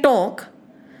walk and talk,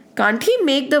 can't he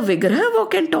make the vigraha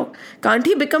walk and talk? Can't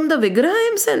he become the vigraha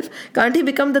himself? Can't he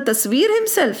become the tasveer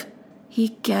himself? He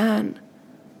can.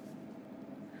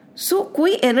 So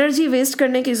कोई energy waste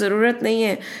करने की ज़रूरत नहीं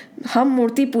है. हम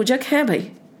मूर्ति पूजक हैं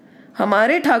भाई.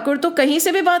 हमारे ठाकुर तो कहीं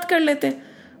से भी बात कर लेते हैं.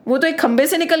 वो तो एक खंबे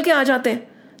से निकल के आ जाते हैं.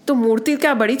 तो मूर्ति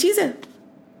क्या बड़ी चीज़ है?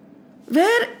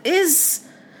 Where is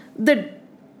the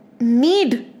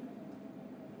need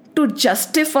to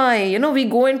justify? We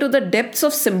go into the depths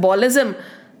of symbolism.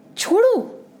 छोड़ो.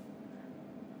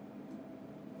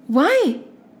 Why?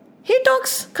 He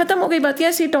talks. खत्म हो गई बात.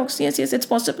 Yes, he talks. Yes, it's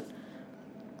possible.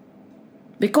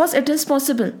 Because it is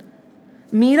possible.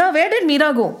 Meera, where did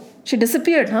Meera go? She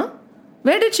disappeared, huh?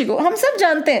 Where did she go? हम सब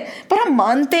जानते हैं, पर हम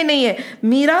मानते नहीं है.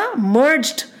 Meera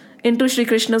merged into Shri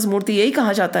Krishna's मूर्ति, यही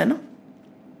कहा जाता है ना.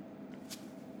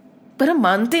 पर हम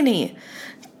मानते नहीं है.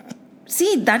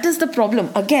 See, that is the problem.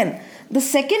 Again, the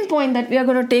second point that we are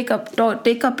going to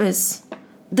take up is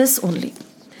this only.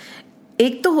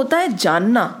 एक तो होता है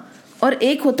जानना और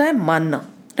एक होता है मानना,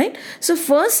 right? So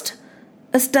first,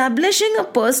 establishing a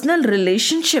personal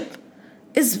relationship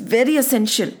is very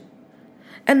essential,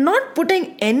 and not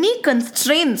putting any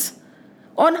constraints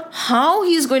on how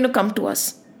he is going to come to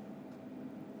us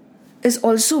is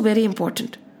also very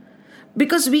important,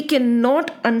 because we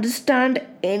cannot understand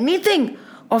anything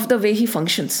of the way he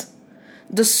functions.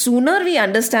 The sooner we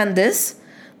understand this,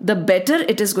 the better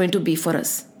it is going to be for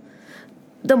us.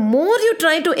 The more you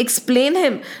try to explain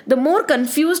him, the more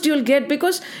confused you'll get,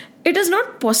 because it is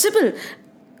not possible.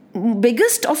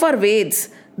 Biggest of our Veds,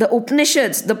 the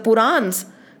Upanishads, the Purans,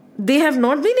 they have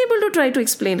not been able to try to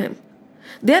explain him.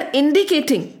 They are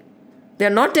indicating. They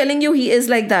are not telling you he is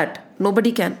like that.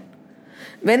 Nobody can.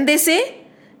 When they say,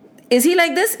 is he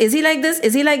like this? Is he like this?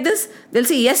 Is he like this? They'll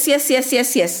say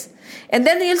yes. And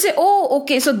then they'll say, oh,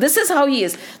 okay, so this is how he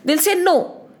is. They'll say,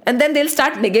 no, And then they'll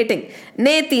start negating.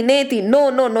 Neti,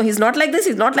 no, he's not like this,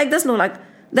 no, like.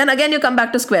 Then again you come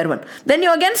back to square one. Then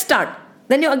you again start.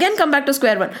 Then you again come back to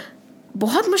square one.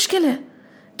 बहुत मुश्किल है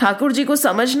ठाकुर जी को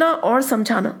समझना और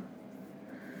समझाना.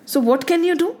 So what can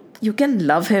you do? You can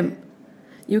love him.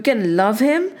 You can love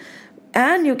him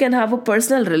and you can have a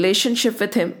personal relationship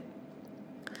with him.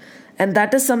 And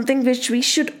that is something which we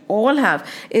should all have.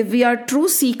 If we are true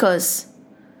seekers,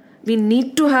 we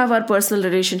need to have our personal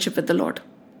relationship with the Lord.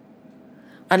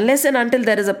 Unless and until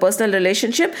there is a personal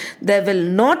relationship, there will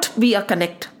not be a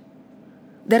connect.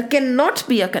 There cannot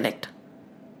be a connect.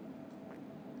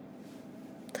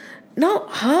 Now,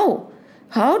 how?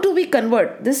 How do we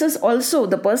convert? This is also,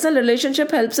 the personal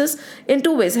relationship helps us in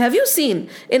two ways. Have you seen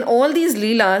in all these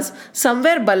Leelas,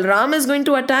 somewhere Balram is going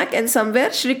to attack and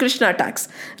somewhere Shri Krishna attacks,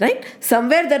 right?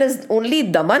 Somewhere there is only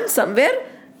Daman, somewhere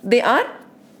they are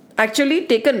actually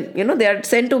taken, they are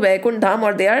sent to Vaikunth Dham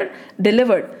or they are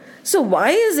delivered. So why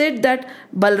is it that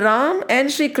Balram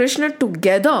and Shri Krishna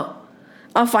together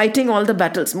are fighting all the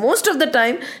battles? Most of the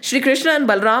time, Shri Krishna and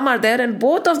Balram are there and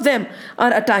both of them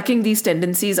are attacking these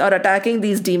tendencies or attacking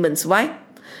these demons. Why?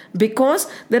 Because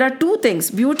there are two things.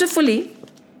 Beautifully,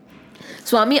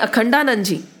 Swami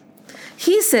Akhandanandji,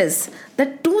 he says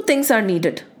that two things are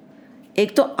needed.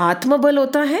 एक तो आत्मबल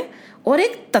होता है और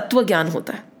एक तत्व ज्ञान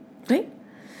होता है. Right?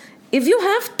 If you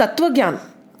have tattva gyan,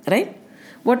 right?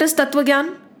 What is tattva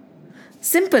gyan?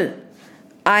 Simple.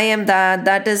 I am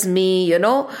that is me,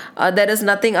 there is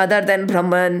nothing other than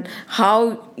Brahman.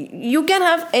 How you can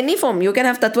have any form. You can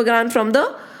have tattva gyan from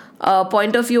the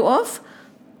point of view of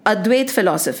Advait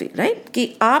philosophy, right?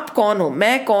 Ki aap kaun ho,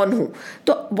 main kaun hu.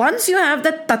 So once you have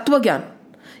that tattva gyan,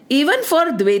 even for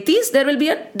Dvaitis, there will be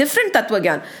a different tattva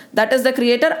gyan. That is the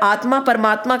creator Atma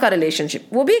Paramatma ka relationship.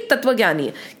 वो भी एक तत्व ज्ञान ही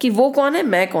है कि वो कौन है,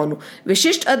 मैं कौन हूँ.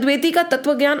 विशिष्ट अद्वैती का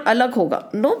तत्व ज्ञान अलग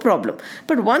होगा. No problem.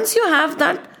 But once you have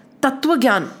that tattva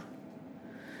gyan,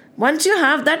 once you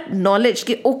have that knowledge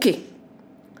कि okay,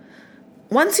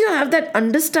 once you have that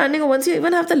understanding or once you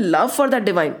even have the love for that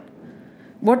divine,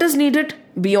 what is needed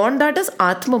beyond that is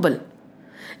Atmabal.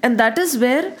 And that is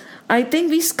where I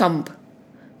think we scump.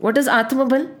 What is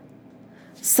Atmabal?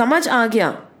 Samajh aa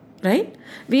gaya, right?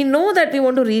 We know that we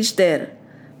want to reach there,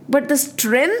 but the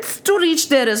strength to reach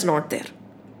there is not there.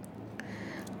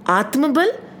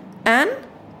 Atmabal and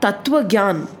Tattva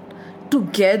Gyan.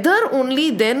 Together only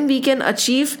then we can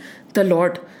achieve the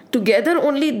Lord. Together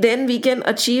only then we can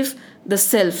achieve the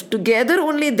self. Together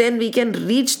only then we can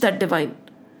reach that divine.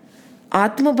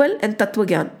 Atmabal and Tattva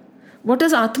Gyan. What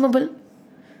is Atmabal?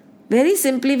 Very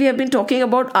simply, we have been talking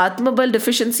about Atmabal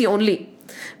deficiency only.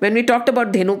 When we talked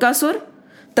about Dhenukasur,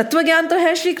 Tattva Gyan to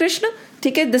hai Shri Krishna.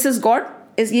 ठीक है, this is God.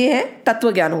 ये है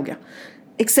Tattva Gyan हो गया.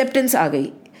 Acceptance आ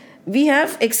गई. We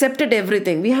have accepted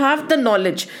everything. We have the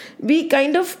knowledge. We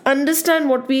kind of understand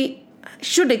what we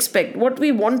should expect, what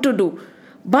we want to do.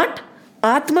 But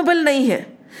Atmabal nahi hai.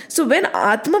 So when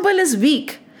Atmabal is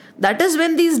weak, that is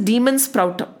when these demons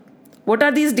sprout up. What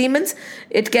are these demons?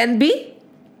 It can be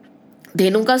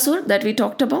Dhenukasur that we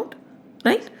talked about,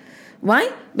 right?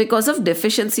 Why? Because of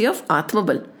deficiency of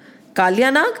Atmabal.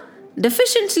 Kalyanag,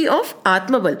 deficiency of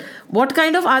Atmabal. What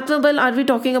kind of Atmabal are we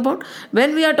talking about?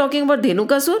 When we are talking about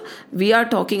Dhenukasur, we are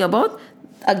talking about,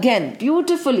 again,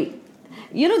 beautifully,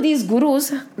 these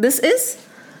gurus, this is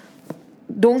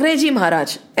Dongreji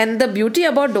Maharaj. And the beauty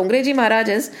about Dongreji Maharaj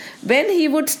is, when he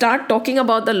would start talking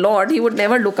about the Lord, he would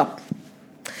never look up.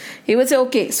 He would say,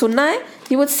 okay, sunna hai.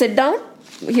 He would sit down,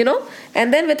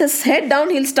 and then with his head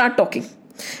down, he'll start talking.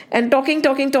 And talking.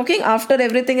 After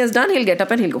everything is done, he'll get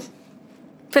up and he'll go.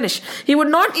 Finish. He would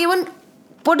not even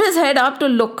put his head up to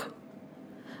look.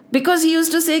 Because he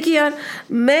used to say कि यार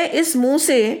मैं इस मुंह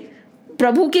से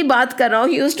प्रभु की बात कर रहा हूँ.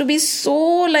 He used to be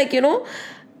so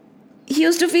he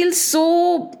used to feel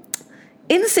so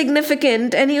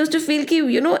insignificant, and he used to feel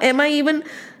कि am I even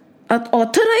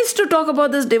authorized to talk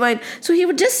about this divine? So he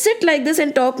would just sit like this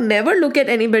and talk, never look at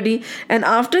anybody, and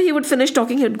after he would finish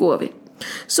talking, he would go away.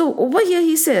 So over here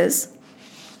he says,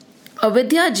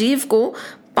 अविद्या जीव को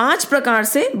 5 प्रकार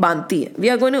से बांधती है. We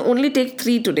are going to only take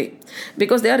 3 today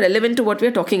because they are relevant to what we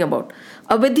are talking about.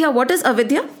 Avidya, what is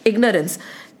avidya? Ignorance.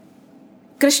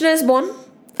 Krishna is born.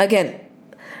 Again,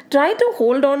 try to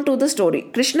hold on to the story.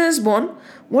 Krishna is born.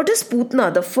 What is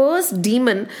Putna? The first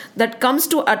demon that comes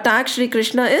to attack Shri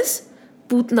Krishna is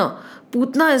Putna.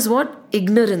 Putna is what?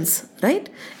 Ignorance, right?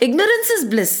 Ignorance is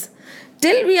bliss.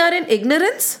 Till we are in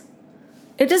ignorance,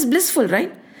 it is blissful,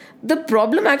 right? The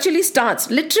problem actually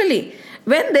starts literally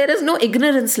when there is no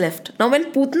ignorance left. Now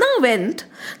when Putna went,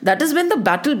 that is when the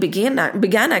battle began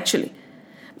actually.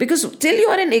 Because till you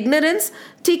are in ignorance,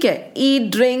 ठीक है,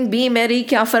 eat, drink, be merry,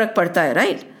 क्या फर्क पड़ता है,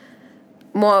 right?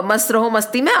 मस्त रहो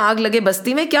मस्ती में, आग लगे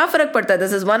बस्ती में, क्या फर्क पड़ता है?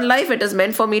 This is one life, it is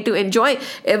meant for me to enjoy.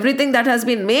 Everything that has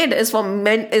been made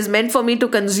is meant for me to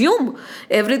consume.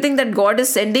 Everything that God is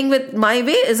sending with my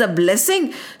way is a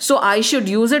blessing, so I should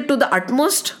use it to the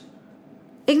utmost.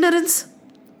 Ignorance.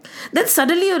 Then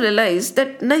suddenly you realize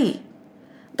that nahi,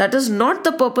 that is not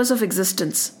the purpose of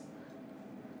existence.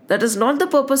 That is not the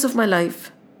purpose of my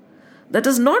life. That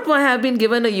is not why I have been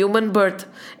given a human birth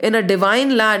in a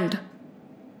divine land,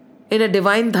 in a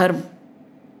divine dharma.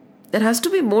 There has to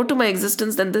be more to my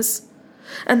existence than this.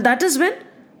 And that is when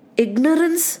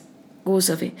ignorance goes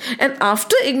away. And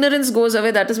after ignorance goes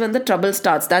away, that is when the trouble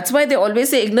starts. That's why they always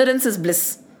say ignorance is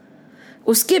bliss.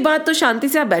 Uske baad to shanti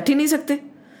se aap baith hi nahi sakte.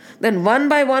 Then one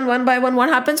by one, what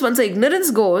happens once the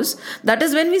ignorance goes? That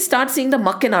is when we start seeing the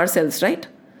muck in ourselves, right?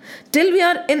 Till we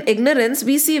are in ignorance,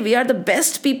 we see we are the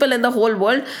best people in the whole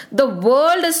world. The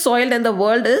world is soiled and the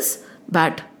world is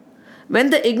bad.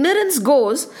 When the ignorance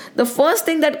goes, the first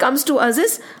thing that comes to us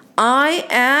is, I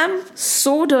am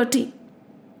so dirty.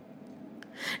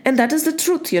 And that is the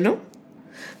truth,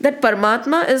 that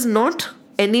Paramatma is not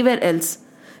anywhere else.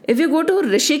 If you go to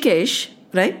Rishikesh,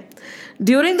 right,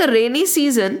 during the rainy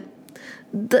season,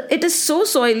 it is so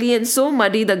soily and so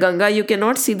muddy, the Ganga, you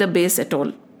cannot see the base at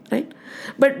all, right?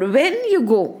 But when you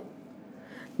go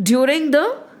during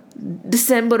the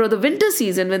December or the winter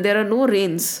season, when there are no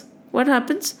rains, what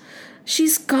happens?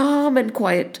 She's calm and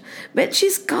quiet. When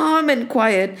she's calm and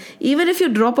quiet, even if you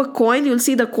drop a coin, you'll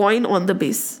see the coin on the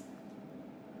base.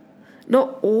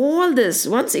 Now, all this,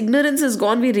 once ignorance is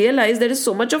gone, we realize there is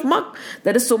so much of muck,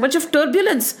 there is so much of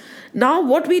turbulence. Now,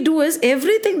 what we do is,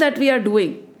 everything that we are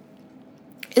doing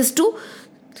is to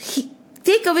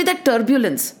take away that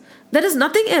turbulence. There is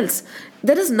nothing else.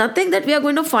 There is nothing that we are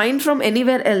going to find from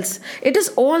anywhere else. It is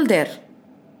all there.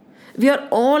 We are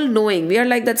all knowing. We are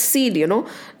like that seed,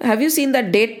 Have you seen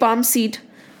that date palm seed?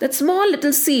 That small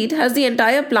little seed has the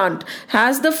entire plant,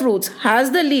 has the fruits,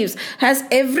 has the leaves, has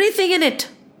everything in it.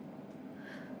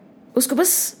 Usko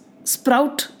bas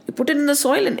sprout. You put it in the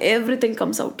soil and everything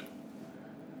comes out.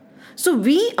 So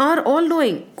we are all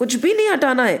knowing. Kuch bhi nahi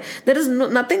hatana hai. There is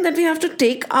nothing that we have to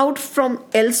take out from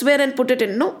elsewhere and put it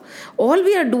in. No. All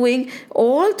we are doing,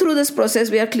 all through this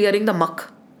process, we are clearing the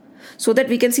muck so that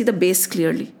we can see the base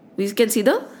clearly. We can see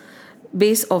the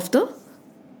base of the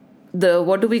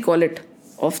what do we call it?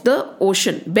 Of the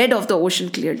ocean, bed of the ocean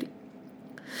clearly.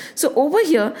 So over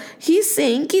here, he's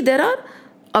saying that there are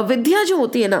avidya jo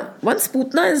hoti hai na, once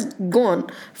Putna is gone,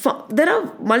 there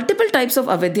are multiple types of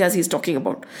avidyas he's talking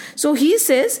about. So he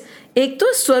says, ek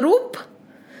to Swarup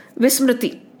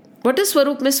Vismriti. What is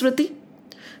Swarup Vismriti?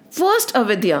 First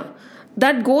avidya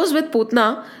that goes with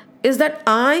Putna is that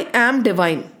I am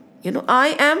divine.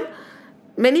 I am.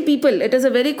 Many people, it is a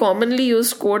very commonly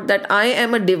used quote that I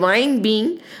am a divine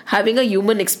being having a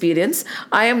human experience.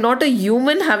 I am not a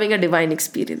human having a divine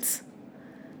experience.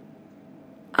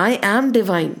 I am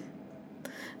divine.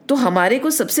 तो हमारे को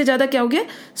सबसे ज्यादा क्या हो गया?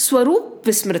 स्वरूप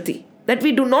विस्मृति. That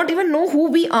we do not even know who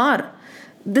we are.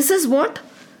 This is what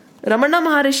Ramana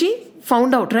Maharishi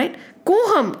found out, right?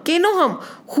 Koham, kenoham,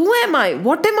 who am I?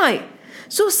 What am I?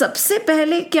 So सबसे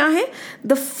पहले क्या है?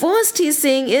 The first he is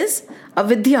saying is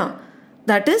avidya.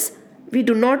 That is, we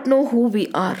do not know who we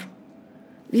are.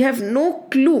 We have no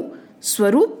clue.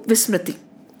 Swarup Vismriti.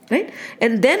 Right?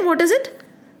 And then what is it?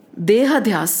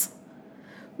 Dehadhyas.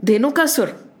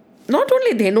 Dhenukasur. Not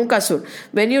only Dhenukasur.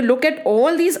 When you look at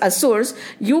all these asurs,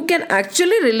 you can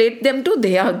actually relate them to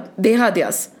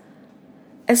Dehadhyas.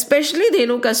 Especially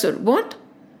Dhenukasur. What?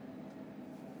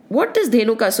 What is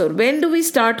Dhenukasur? When do we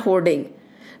start hoarding?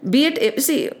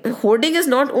 Hoarding is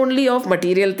not only of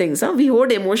material things. We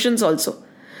hoard emotions also.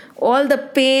 All the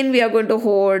pain we are going to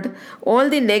hoard, all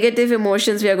the negative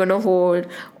emotions we are going to hoard.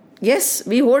 Yes,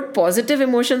 we hoard positive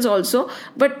emotions also,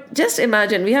 but just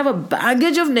imagine, we have a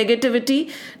baggage of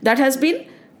negativity that has been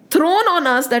thrown on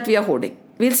us that we are hoarding.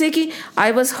 We'll say ki, I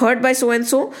was hurt by so and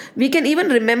so. We can even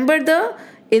remember the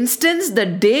instance, the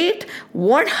date,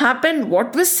 what happened,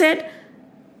 what was said.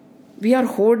 We are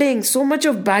hoarding so much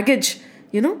of baggage.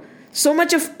 So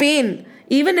much of pain.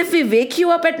 Even if we wake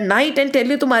you up at night and tell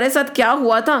you तुम्हारे साथ क्या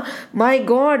हुआ था, my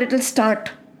God, it will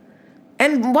start.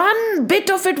 And one bit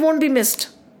of it won't be missed.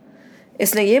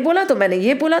 इसने ये बोला तो मैंने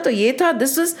ये बोला तो ये था,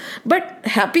 this is. But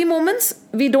happy moments,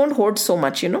 we don't hoard so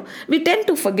much, We tend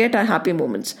to forget our happy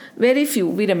moments. Very few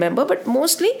we remember, but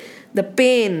mostly the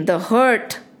pain, the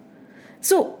hurt.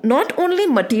 So not only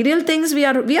material things, we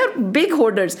are big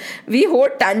hoarders. We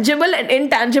hoard tangible and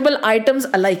intangible items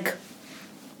alike.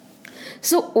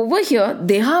 So over here,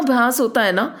 Dehabhyas hota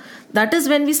hai na, that is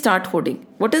when we start hoarding.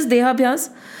 What is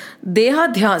Dehabhyas?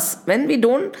 Dehadhyas. When we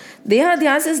don't,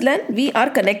 Dehadhyas is when we are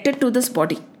connected to this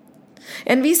body.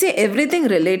 And we say everything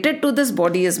related to this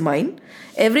body is mine.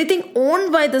 Everything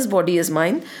owned by this body is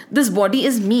mine. This body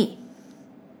is me.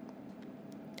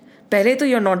 Pehle to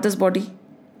you're not this body,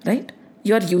 right?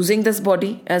 You are using this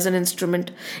body as an instrument.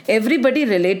 Everybody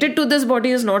related to this body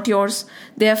is not yours.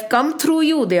 They have come through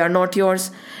you. They are not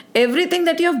yours. Everything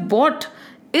that you have bought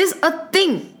is a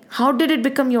thing. How did it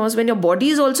become yours when your body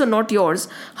is also not yours?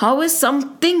 How is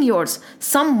something yours?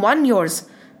 Someone yours?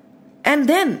 And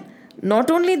then,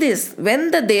 not only this,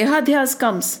 when the Dehadhyas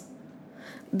comes,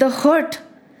 the hurt,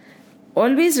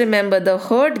 always remember the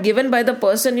hurt given by the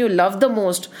person you love the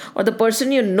most, or the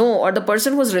person you know, or the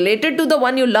person who's related to the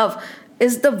one you love,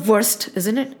 is the worst,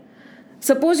 isn't it?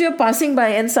 Suppose you're passing by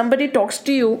and somebody talks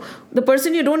to you, the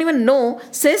person you don't even know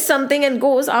says something and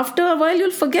goes, after a while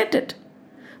you'll forget it.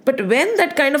 But when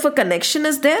that kind of a connection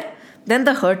is there, then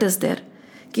the hurt is there.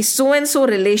 Ki so and so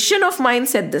relation of mine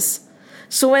said this.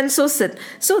 So and so said.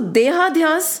 So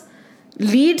Dehadhyas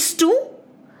leads to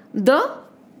the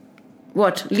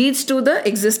what? Leads to the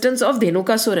existence of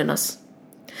Dhenukasur in us.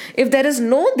 If there is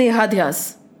no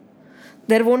Dehadhyas,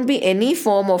 there won't be any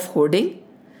form of hoarding,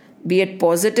 be it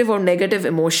positive or negative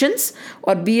emotions,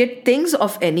 or be it things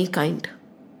of any kind.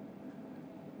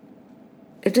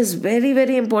 It is very,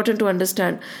 very important to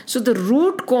understand. So the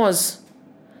root cause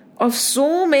of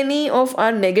so many of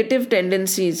our negative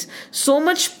tendencies, so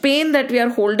much pain that we are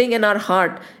holding in our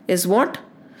heart is what?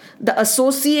 The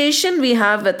association we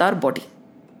have with our body.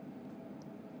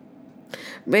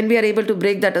 When we are able to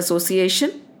break that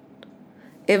association,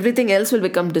 everything else will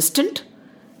become distant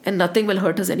and nothing will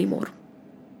hurt us anymore.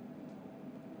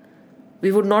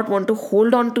 We would not want to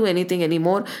hold on to anything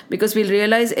anymore because we'll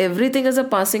realize everything is a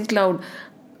passing cloud.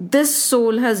 This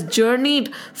soul has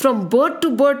journeyed from birth to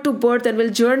birth to birth and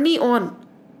will journey on.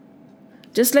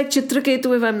 Just like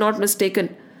Chitraketu, if I'm not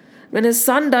mistaken. When his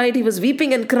son died, he was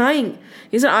weeping and crying.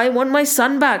 He said, I want my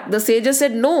son back. The sages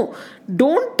said, no,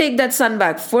 don't take that son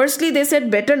back. Firstly, they said,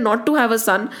 better not to have a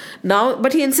son. Now,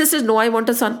 but he insisted, no, I want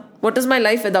a son. What is my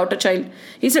life without a child?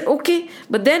 He said, okay,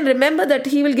 but then remember that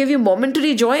he will give you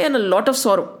momentary joy and a lot of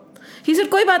sorrow. He said,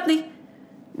 koi baat nahi.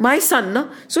 My son, na?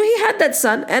 So he had that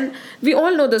son, and we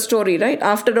all know the story, right?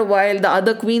 After a while, the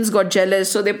other queens got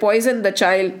jealous, so they poisoned the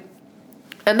child,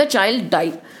 and the child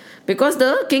died because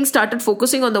the king started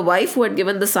focusing on the wife who had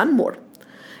given the son more.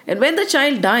 And when the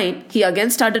child died, he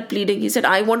again started pleading. He said,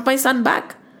 I want my son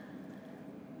back.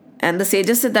 And the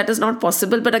sages said, that is not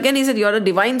possible. But again, he said, you're a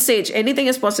divine sage. Anything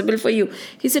is possible for you.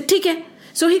 He said, theek hai.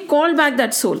 So he called back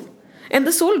that soul. And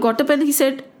the soul got up and he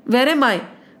said, where am I?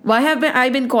 Why have I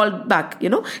been called back?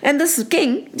 And this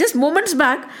king, just moments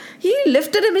back, he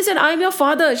lifted him. He said, I'm your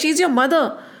father. She's your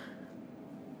mother.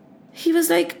 He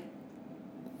was like,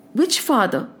 which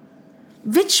father?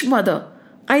 Which mother?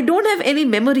 I don't have any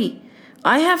memory.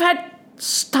 I have had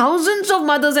thousands of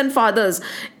mothers and fathers.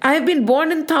 I have been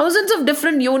born in thousands of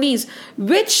different yonis.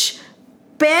 Which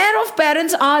pair of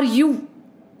parents are you?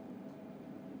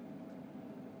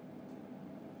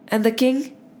 And the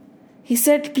king, he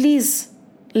said, please,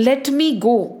 let me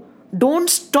go. Don't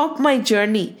stop my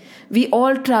journey. We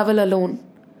all travel alone.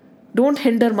 Don't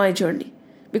hinder my journey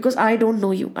because I don't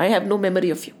know you. I have no memory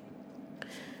of you.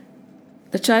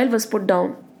 The child was put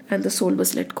down and the soul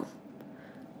was let go.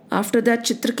 After that,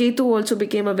 Chitraketu also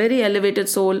became a very elevated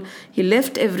soul. He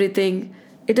left everything.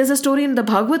 It is a story in the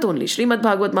Bhagavad only, Srimad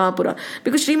Bhagavad Mahapuran.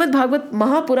 Because Srimad Bhagavad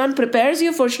Mahapuran prepares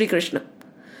you for Shri Krishna.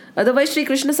 Otherwise, Shri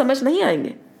Krishna samajh nahi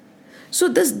aayenge. So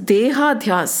this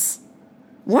Dehadhyas,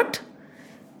 what?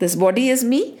 This body is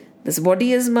me. This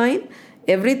body is mine.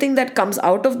 Everything that comes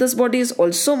out of this body is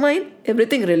also mine.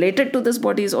 Everything related to this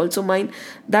body is also mine.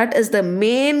 That is the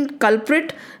main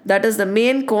culprit. That is the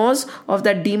main cause of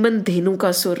that demon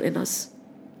Dhenukasur in us.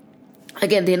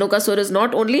 Again, Dhenukasur is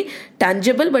not only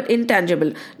tangible but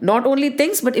intangible. Not only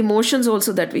things but emotions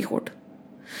also that we hold.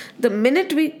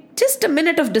 Just a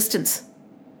minute of distance,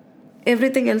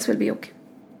 everything else will be okay.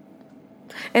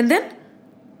 And then,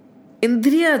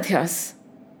 Indriyadhyas.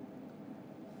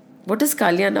 What is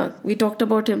Kalyanag? We talked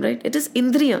about him, right? It is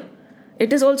Indriya.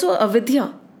 It is also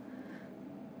Avidya.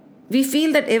 We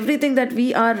feel that everything that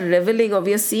we are reveling or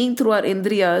we are seeing through our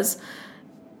Indriyas,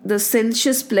 the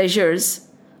sensuous pleasures,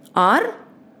 are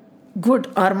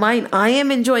good, are mine. I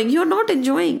am enjoying. You are not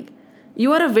enjoying.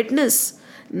 You are a witness.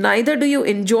 Neither do you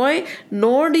enjoy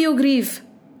nor do you grieve.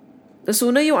 The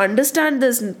sooner you understand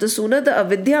this, the sooner the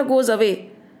avidya goes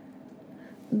away.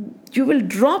 You will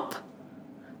drop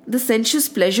the sensuous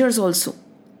pleasures also.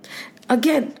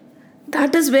 Again,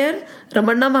 That is where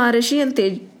Ramana Maharishi and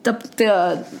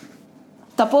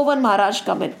Tapovan Maharaj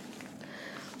come in.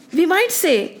 We might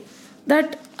say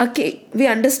that, okay, we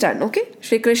understand, okay,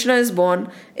 Shri Krishna is born,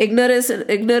 ignorance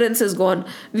is gone,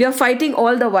 we are fighting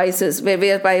all the vices,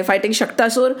 we are fighting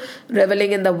Shaktasur,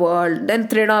 reveling in the world, then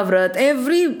Trinavrat,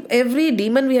 every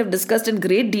demon we have discussed in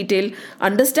great detail,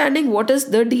 understanding what is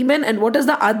the demon and what is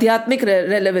the Adhyatmic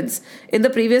relevance in the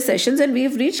previous sessions, and we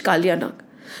have reached Kalyanag.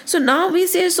 So now we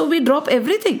say, so we drop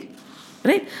everything.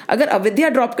 Right अगर अविद्या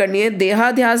drop करनी है,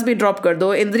 देहाध्यास भी drop कर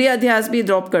दो, इंद्रियाध्यास भी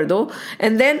drop कर दो,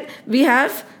 and then we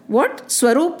have what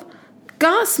स्वरूप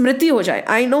का स्मृति हो जाए,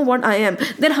 I know what I am,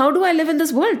 then how do I live in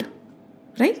this world,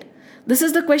 right? This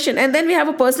is the question. And then we have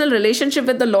a personal relationship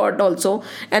with the Lord also.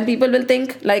 And people will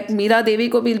think, like Meera Devi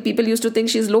ko bhi, people used to think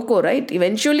she's loco, right?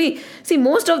 Eventually, see,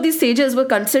 most of these sages were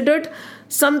considered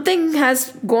something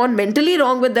has gone mentally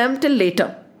wrong with them till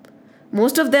later.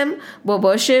 Most of them were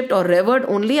worshipped or revered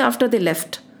only after they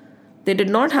left. They did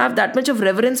not have that much of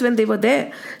reverence when they were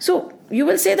there. So you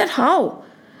will say that how?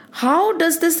 How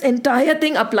does this entire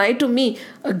thing apply to me,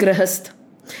 a grihast?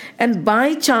 And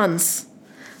by chance,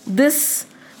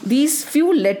 these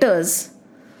few letters,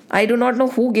 I do not know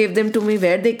who gave them to me,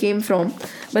 where they came from,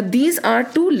 but these are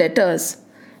 2 letters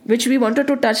which we wanted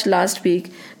to touch last week,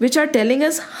 which are telling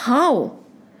us how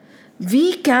we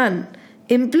can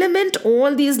implement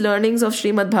all these learnings of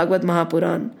Srimad Bhagavad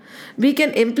Mahapuran. We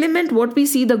can implement what we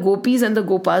see the gopis and the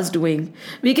gopas doing.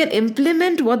 We can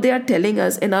implement what they are telling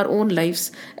us in our own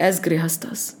lives as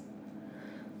grihastas.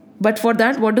 But for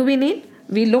that, what do we need?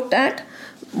 We looked at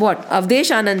what?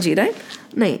 Avdesh Anand ji, right?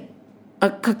 Nahi.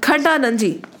 Akhandanand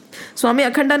ji. Swami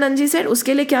Akhandanand ji said,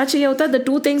 uske liye kya chahiye hota? The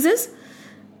 2 things is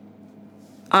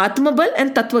Atmabal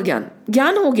and Tattva Gyan.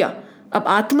 Gyan ho gaya. Ab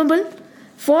Atmabal.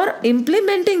 For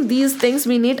implementing these things,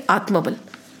 we need Atmabal.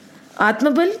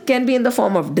 Atmabal can be in the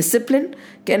form of discipline,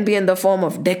 can be in the form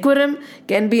of decorum,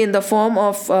 can be in the form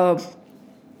of, a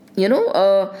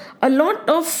lot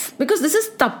of, because this is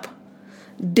tap,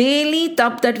 daily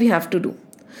tap that we have to do.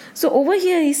 So over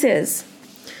here he says,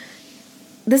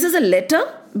 this is a letter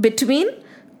between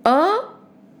a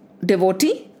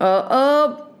devotee,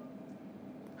 a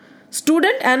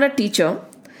student and a teacher,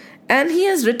 and he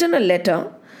has written a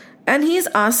letter. And he is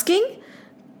asking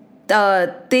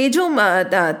Tapovan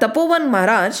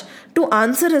Maharaj to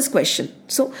answer his question.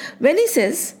 So when he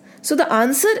says, so the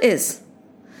answer is,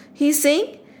 he is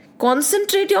saying,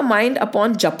 concentrate your mind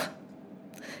upon jap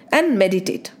and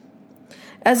meditate.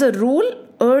 As a rule,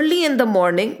 early in the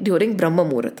morning during Brahma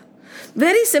Muhurat.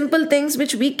 Very simple things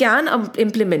which we can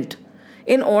implement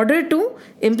in order to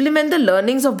implement the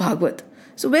learnings of Bhagavad.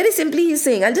 So very simply he is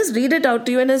saying, I'll just read it out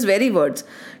to you in his very words.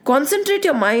 Concentrate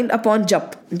your mind upon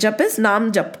jap. Jap is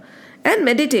Naam Jap. And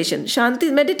meditation.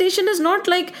 Shanti. Meditation is not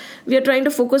like we are trying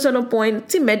to focus on a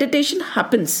point. See, meditation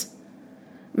happens.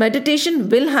 Meditation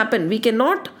will happen. We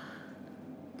cannot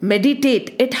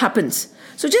meditate. It happens.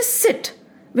 So just sit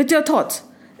with your thoughts.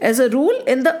 As a rule,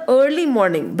 in the early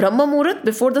morning, Brahma Muhurat,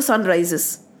 before the sun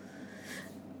rises.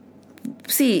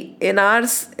 See,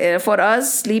 for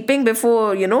us, sleeping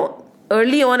before,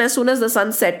 early on, as soon as the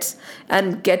sun sets,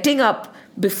 and getting up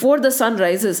before the sun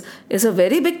rises is a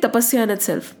very big tapasya in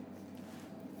itself.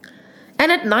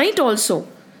 And at night also,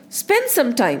 spend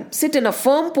some time, sit in a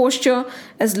firm posture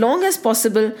as long as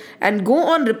possible and go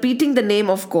on repeating the name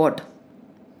of God.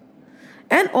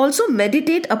 And also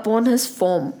meditate upon His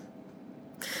form.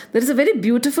 There is a very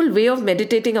beautiful way of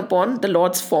meditating upon the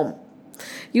Lord's form.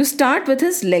 You start with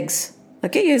His legs,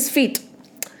 okay, His feet.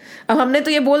 अब हमने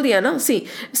तो ये बोल दिया ना, see,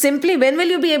 simply when will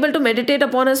you be able to meditate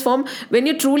upon His form? When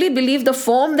you truly believe the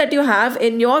form that you have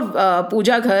in your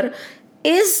puja ghar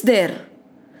is there.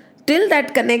 Till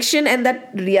that connection and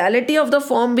that reality of the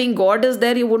form being God is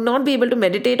there, you would not be able to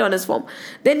meditate on His form.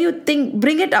 Then you think,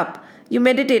 bring it up. You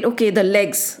meditate, okay, the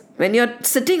legs. When you're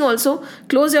sitting also,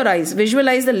 close your eyes,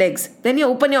 visualize the legs. Then you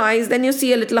open your eyes, then you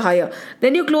see a little higher.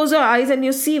 Then you close your eyes and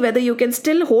you see whether you can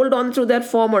still hold on through that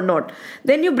form or not.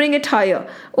 Then you bring it higher.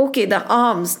 Okay, the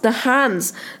arms, the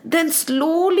hands. Then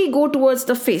slowly go towards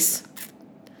the face.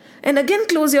 And again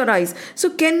close your eyes.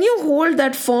 So can you hold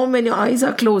that form when your eyes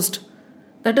are closed?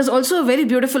 That is also a very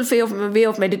beautiful way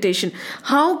of meditation.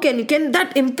 How can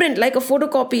that imprint like a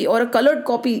photocopy or a colored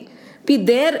copy be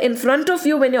there in front of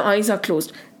you when your eyes are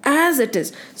closed? As it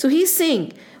is. So he's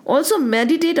saying, also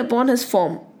meditate upon His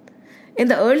form. In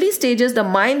the early stages, the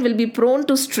mind will be prone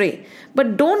to stray,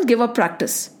 but don't give up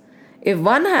practice. If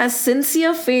one has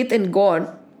sincere faith in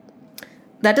God,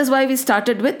 That is why we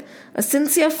started with a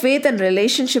sincere faith and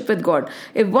relationship with God.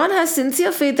 If one has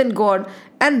sincere faith in God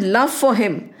and love for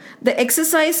Him, the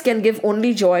exercise can give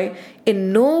only joy.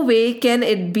 In no way can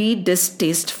it be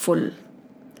distasteful.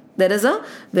 There is a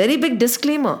very big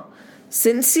disclaimer.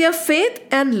 Sincere faith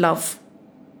and love.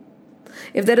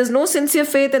 If there is no sincere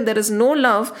faith and there is no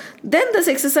love, then this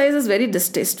exercise is very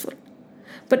distasteful.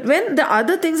 But when the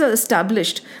other things are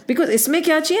established, because इसमें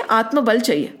क्या चाहिए? आत्म बल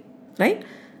चाहिए, right?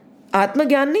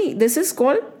 आत्मज्ञान नहीं, this is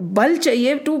called बल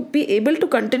चाहिए to be able to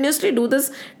continuously do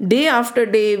this day after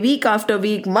day, week after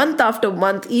week, month after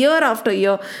month, year after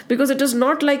year, because it is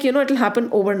not like, it will happen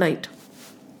overnight.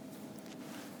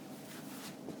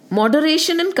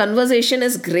 Moderation in conversation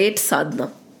is great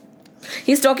sadhana.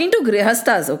 He's talking to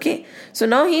grihasthas, okay? So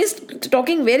now he's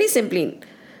talking very simply.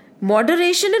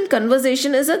 Moderation in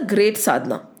conversation is a great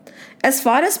sadhana. As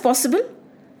far as possible,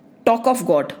 talk of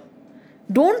God.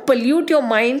 Don't pollute your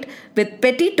mind with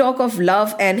petty talk of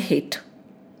love and hate.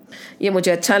 ये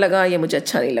मुझे अच्छा लगा, ये मुझे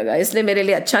अच्छा नहीं लगा, इसने मेरे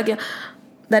लिए अच्छा किया.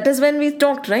 That is when we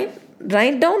talked, right?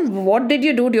 Write down what did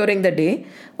you do during the day.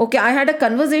 Okay, I had a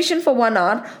conversation for 1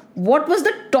 hour. What was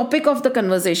the topic of the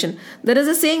conversation? There is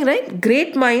a saying, right?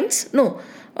 Great minds. No,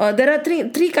 there are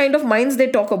three kind of minds they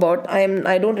talk about.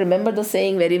 I don't remember the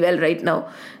saying very well right now,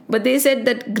 but they said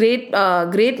that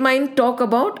great mind talk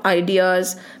about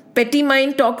ideas. Petty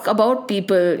mind talk about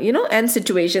people, and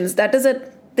situations. That is a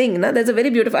thing. Na? There's a very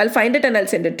beautiful. I'll find it and I'll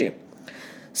send it to you.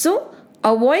 So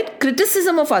avoid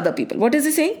criticism of other people. What is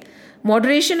he saying?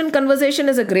 Moderation in conversation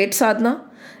is a great sadhana.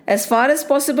 As far as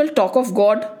possible, talk of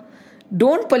God.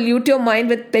 Don't pollute your mind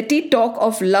with petty talk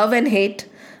of love and hate.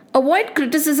 Avoid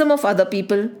criticism of other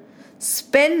people.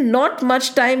 Spend not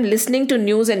much time listening to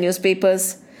news and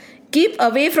newspapers. Keep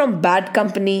away from bad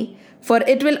company, for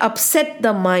it will upset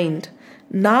the mind.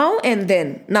 Now and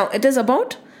then. Now it is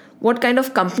about what kind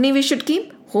of company we should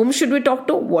keep, whom should we talk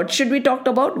to, what should we talk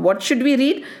about, what should we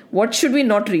read, what should we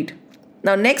not read.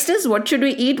 Now next is what should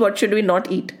we eat, what should we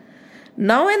not eat.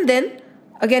 Now and then,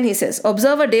 again he says,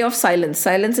 observe a day of silence.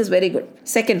 Silence is very good.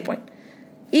 Second point,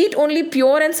 eat only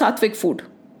pure and sattvic food.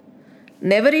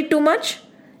 Never eat too much.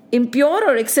 Impure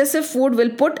or excessive food will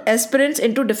put aspirants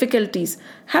into difficulties.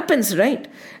 Happens, right?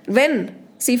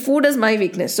 See, food is my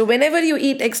weakness. So whenever you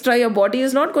eat extra, your body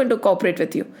is not going to cooperate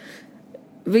with you.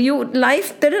 There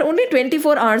are only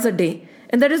 24 hours a day.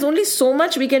 And there is only so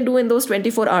much we can do in those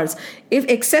 24 hours. If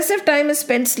excessive time is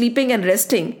spent sleeping and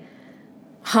resting,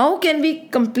 how can we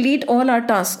complete all our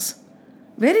tasks?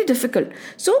 Very difficult.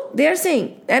 So they are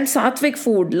saying, and sattvic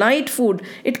food, light food,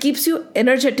 it keeps you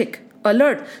energetic,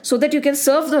 alert, so that you can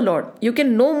serve the Lord. You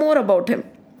can know more about Him.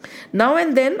 Now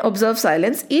and then, observe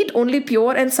silence. Eat only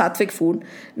pure and sattvic food.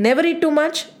 Never eat too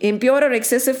much. Impure or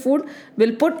excessive food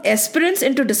will put aspirants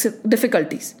into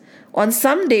difficulties. On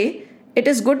some day, it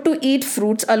is good to eat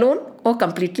fruits alone or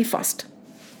completely fast.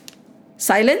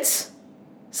 Silence.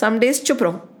 Some days chup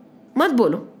raho. Mat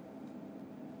bolo.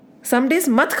 Some days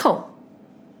mat khao.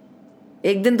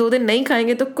 एक दिन 2 दिन नहीं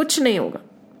खाएंगे तो कुछ नहीं होगा.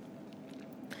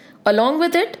 Along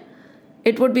with it,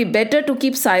 it would be better to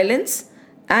keep silence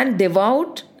and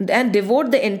devote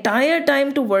the entire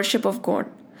time to worship of God.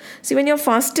 See, when you're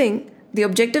fasting, the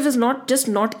objective is not just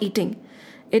not eating.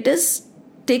 It is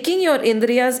taking your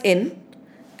indriyas in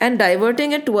and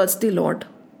diverting it towards the Lord.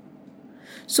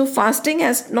 So fasting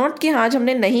has not कि आज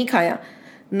हमने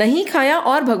नहीं खाया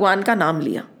और भगवान का नाम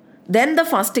लिया. Then the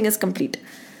fasting is complete.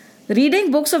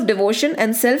 Reading books of devotion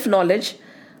and self-knowledge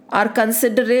are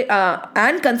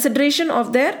consideration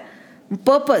of their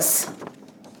purpose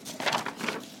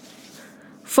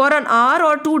for an hour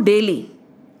or two daily.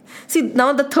 See,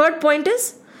 now the third point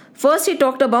is, first he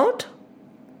talked about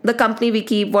the company we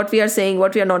keep, what we are saying,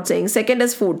 what we are not saying. Second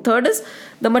is food. Third is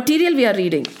the material we are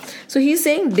reading. So he's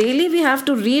saying daily we have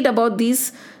to read about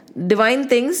these divine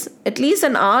things. At least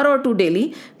an hour or two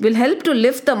daily will help to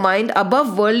lift the mind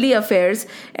above worldly affairs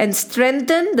and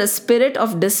strengthen the spirit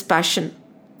of dispassion.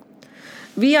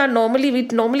 We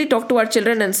normally talk to our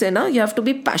children and say, no, you have to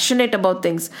be passionate about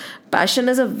things. Passion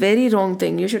is a very wrong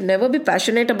thing. You should never be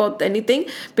passionate about anything,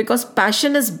 because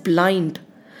passion is blind.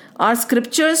 Our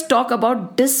scriptures talk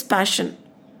about dispassion.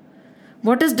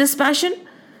 What is dispassion?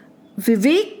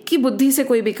 विवेक की बुद्धि से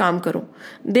कोई भी काम करो.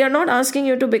 They are not asking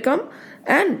you to become,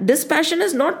 and dispassion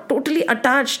is not totally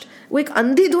attached. वो एक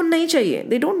अंधी धुन नहीं चाहिए.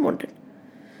 They don't want it.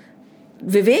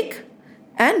 Vivek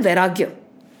and Vairagya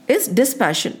is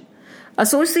dispassion.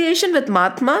 Association with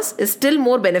Mahatmas is still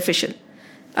more beneficial.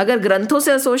 अगर ग्रंथों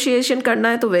से association करना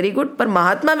है तो very good, पर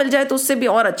महात्मा मिल जाए तो उससे भी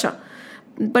और अच्छा.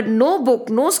 But no book,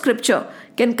 no scripture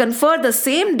can confer the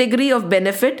same degree of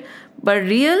benefit, but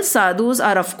real sadhus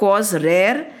are of course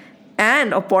rare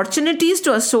and opportunities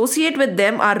to associate with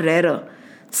them are rarer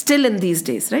still in these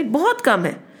days, right? बहुत कम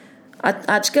है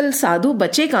आजकल साधु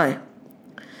बचे कहाँ हैं?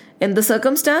 In the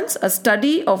circumstance, a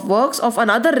study of works of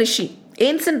another rishi,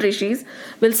 ancient rishis,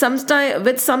 will sometime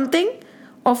with something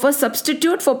of a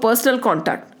substitute for personal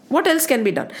contact. What else can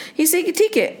be done? He say कि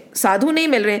ठीक है साधु नहीं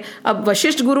मिल रहे, अब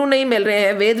वशिष्ठ गुरु नहीं मिल रहे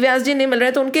हैं, वेद व्यास जी नहीं मिल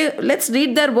रहे, तो उनके let's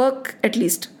read their work at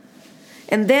least.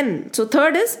 And then, so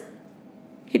third is,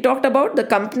 he talked about the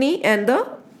company and the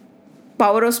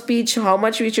power of speech, how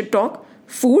much we should talk,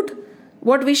 food,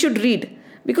 what we should read.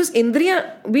 Because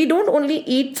Indriya, we don't only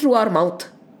eat through our mouth.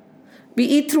 We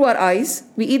eat through our eyes,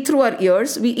 we eat through our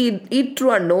ears, we eat through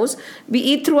our nose, we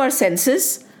eat through our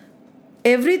senses.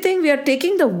 Everything, we are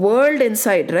taking the world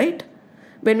inside, right?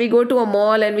 When we go to a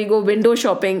mall and we go window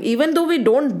shopping, even though we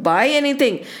don't buy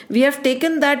anything, we have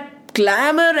taken that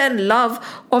glamour and love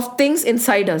of things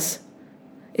inside us.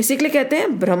 इसीलिए कहते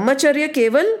हैं ब्रह्मचर्य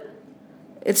केवल,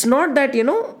 it's not that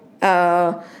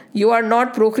you are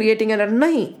not procreating and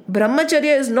nahi.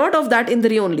 Brahmacharya is not of that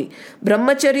indriya only.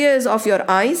 Brahmacharya is of your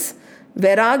eyes,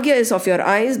 Vairagya is of your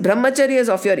eyes, Brahmacharya is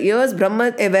of your ears,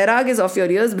 Vairagya is of your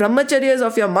ears, Brahmacharya is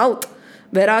of your mouth,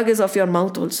 Vairagya is of your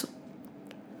mouth also.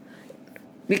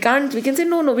 We can say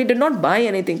no, we did not buy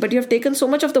anything, but you have taken so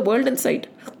much of the world inside.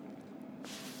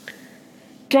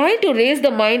 Try to raise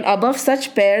the mind above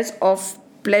such pairs of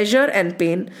pleasure and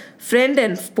pain, friend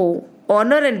and foe,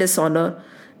 honor and dishonor.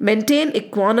 Maintain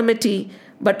equanimity,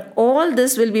 but all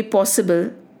this will be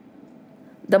possible.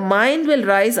 The mind will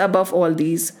rise above all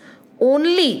these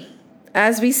only,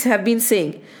 as we have been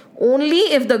saying, only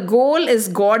if the goal is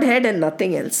Godhead and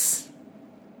nothing else.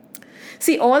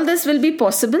 See, all this will be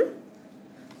possible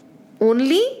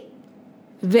only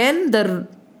when the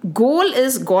goal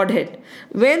is Godhead,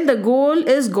 when the goal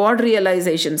is God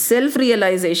realization,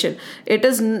 self-realization. It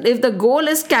is, if the goal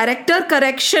is character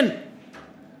correction,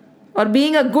 or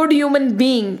being a good human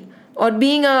being, or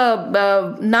being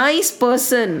a nice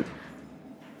person,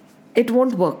 it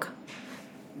won't work.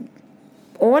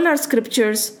 All our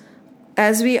scriptures,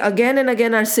 as we again and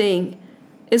again are saying,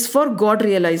 is for God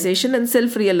realization and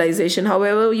self-realization,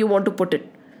 however you want to put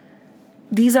it.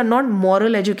 These are not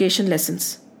moral education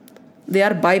lessons. They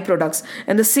are byproducts.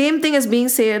 And the same thing is being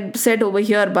said over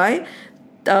here by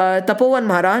Tapovan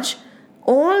Maharaj.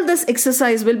 All this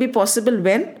exercise will be possible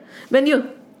when you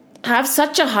have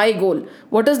such a high goal.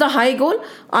 What is the high goal?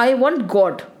 I want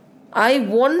God. I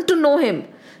want to know Him.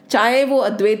 चाहे वो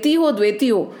अद्वैती हो, द्वैती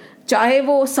हो, चाहे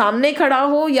वो सामने खड़ा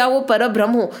हो या वो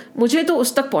परब्रह्म हो, मुझे तो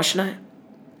उस तक पहुंचना है.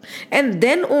 And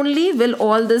then only will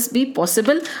all this be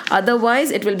possible. Otherwise,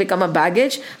 it will become a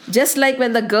baggage. Just like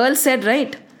when the girl said,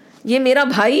 right, ये मेरा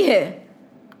भाई है.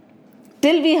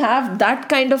 Till we have that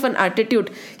kind of an attitude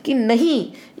कि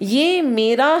नहीं, ये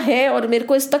मेरा है और मेरे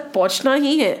को इस तक पहुंचना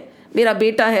ही है. मेरा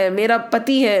बेटा है, मेरा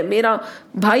पति है, मेरा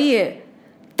भाई है,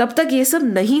 तब तक ये सब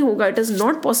नहीं होगा. It is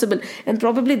not possible. And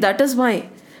probably that is why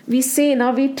we say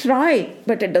now we try,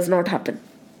 but it does not happen.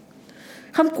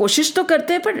 हम कोशिश तो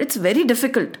करते हैं, but it's very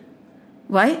difficult.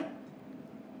 Why?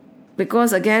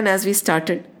 Because again, as we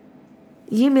started,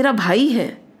 ये मेरा भाई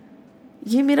है,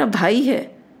 ये मेरा भाई है,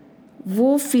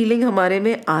 वो feeling हमारे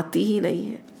में आती ही नहीं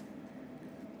है.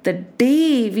 The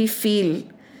day we feel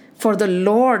for the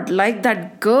Lord like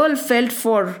that girl felt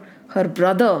for her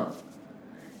brother,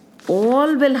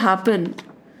 all will happen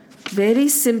very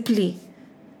simply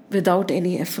without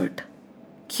any effort.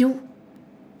 क्यों?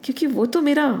 क्योंकि वो तो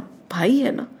मेरा भाई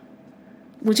है ना,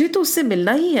 मुझे तो उससे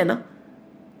मिलना ही है ना.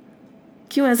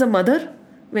 क्यों? As a mother,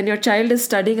 when your child is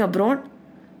studying abroad,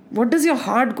 what does your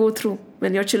heart go through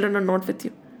when your children are not with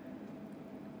you?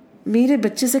 मेरे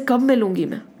बच्चे से कब मिलूंगी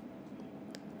मैं?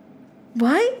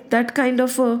 Why? That kind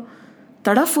of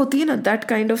तड़फ होती है ना, that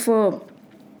kind of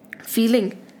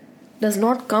feeling does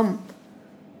not come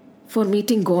for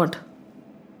meeting God.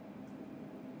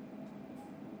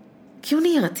 क्यों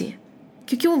नहीं आती है?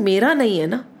 क्योंकि वो मेरा नहीं है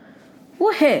ना,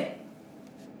 वो है,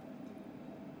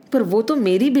 पर वो तो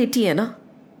मेरी बेटी है ना.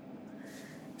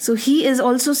 So he is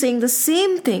also saying the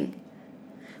same thing.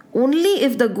 Only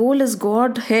if the goal is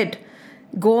Godhead,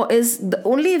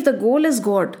 only if the goal is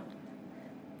God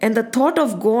and the thought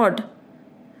of God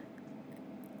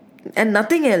and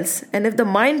nothing else, and if the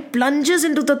mind plunges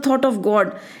into the thought of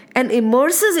God and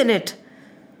immerses in it,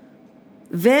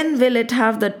 when will it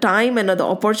have the time and the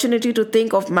opportunity to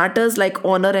think of matters like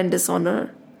honor and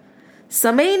dishonor?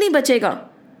 समय ही नहीं बचेगा.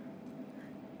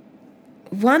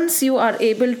 Once you are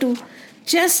able to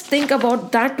just think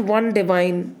about that one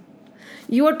divine,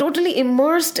 you are totally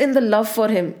immersed in the love for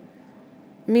him.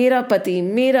 मेरा पति,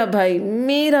 मेरा भाई,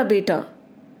 मेरा बेटा,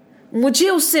 मुझे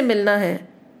उससे मिलना है.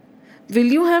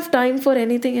 will you have time for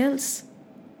anything else?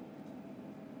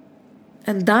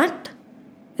 And that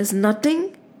is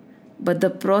nothing but the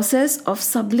process of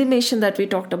sublimation that we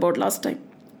talked about last time.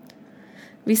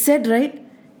 We said, right?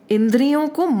 इंद्रियों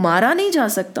को मारा नहीं जा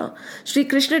सकता. Shri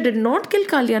Krishna did not kill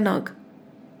Kalya Nag.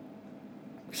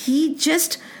 He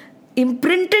just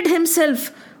imprinted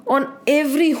himself on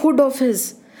every hood of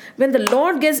his. When the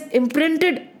Lord gets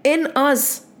imprinted in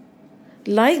us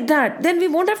like that, then we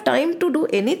won't have time to do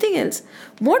anything else.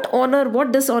 What honor,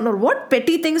 what dishonor, what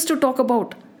petty things to talk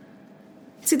about.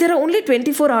 See, there are only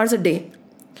 24 hours a day.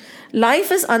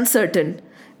 Life is uncertain.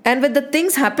 And with the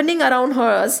things happening around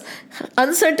us,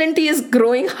 uncertainty is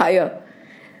growing higher.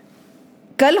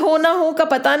 कल हो ना हो का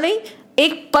पता नहीं,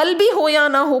 एक पल भी हो या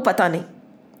ना हो पता नहीं.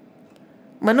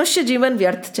 मनुष्य जीवन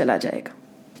व्यर्थ चला जाएगा.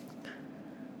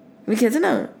 वे कहते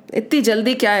ना, इतनी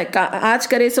जल्दी क्या है, आज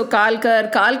करे सो काल कर,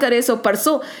 काल करे सो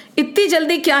परसों. इतनी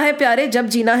जल्दी क्या है प्यारे, जब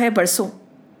जीना है बरसों.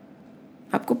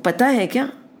 आपको पता है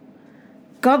क्या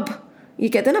कब, ये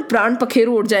कहते हैं ना, प्राण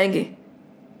पखेरु उड़ जाएंगे.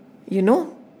 You know,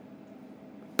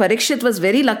 Parikshit was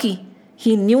very lucky.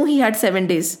 He knew he had 7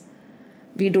 days.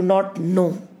 We do not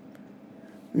know.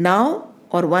 Now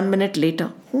or 1 minute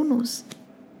later, who knows?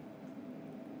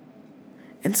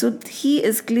 And so he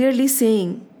is clearly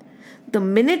saying, the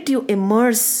minute you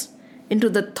immerse into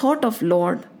the thought of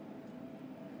Lord,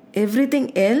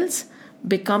 everything else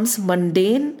becomes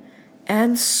mundane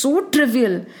and so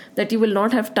trivial that you will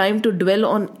not have time to dwell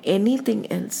on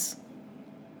anything else.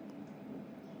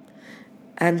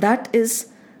 And that is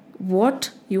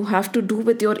what you have to do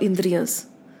with your indriyas.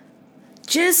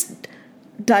 Just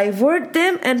divert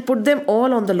them and put them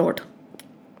all on the Lord.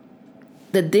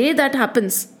 The day that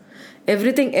happens,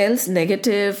 everything else,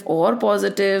 negative or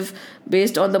positive,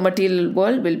 based on the material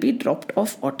world, will be dropped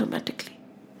off automatically.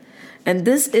 And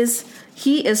this is,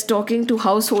 he is talking to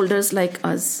householders like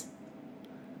us.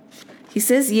 He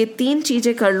says, ये 3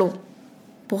 चीजें कर लो,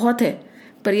 बहुत है,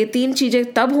 पर ये 3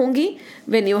 चीजें तब होंगी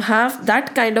when you have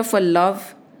that kind of a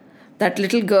love that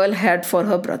little girl had for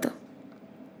her brother.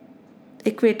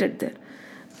 Equated there.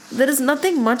 There is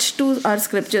nothing much to our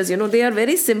scriptures, they are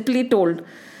very simply told.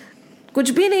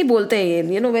 कुछ भी नहीं बोलते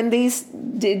हैं. When these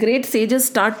great sages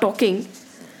start talking,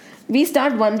 we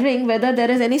start wondering whether there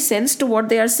is any sense to what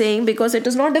they are saying, because it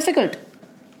is not difficult.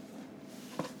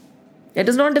 It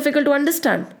is not difficult to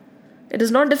understand. It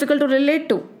is not difficult to relate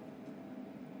to.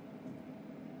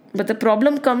 But the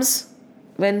problem comes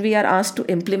when we are asked to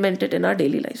implement it in our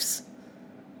daily lives.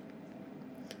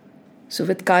 So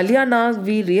with Kalya Nag,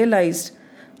 we realized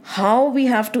how we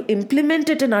have to implement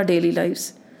it in our daily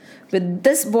lives. With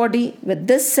this body, with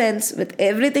this sense, with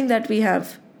everything that we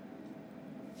have.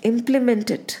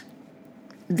 Implement it.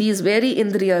 These very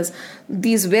indriyas,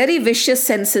 these very vicious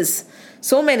senses.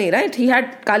 So many, right?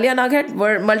 Kalya Nag had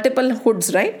multiple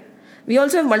hoods, right? We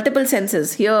also have multiple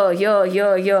senses. Here, here,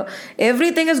 here, here.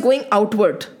 Everything is going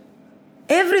outward.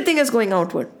 Everything is going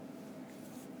outward.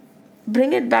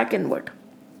 Bring it back inward.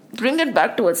 Bring it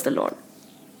back towards the Lord.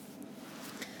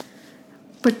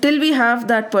 But till we have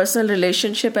that personal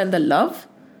relationship and the love,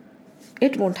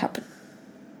 it won't happen.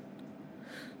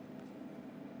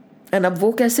 And अब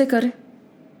वो कैसे करें?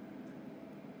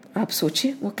 आप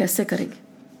सोचिए वो कैसे करेंगे?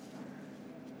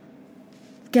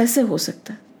 कैसे हो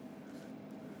सकता है?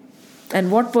 And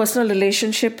what personal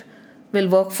relationship will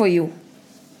work for you?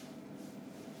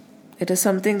 It is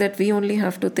something that we only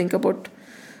have to think about.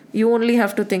 You only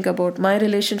have to think about. My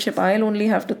relationship, I'll only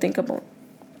have to think about.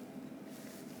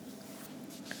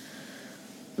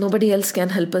 Nobody else can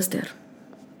help us there.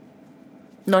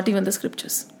 Not even the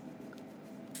scriptures.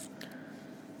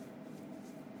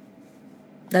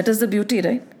 That is the beauty,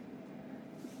 right?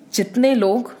 Jitne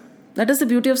log, that is the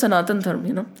beauty of Sanatan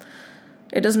Dharma,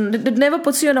 It never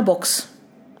puts you in a box.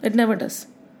 It never does.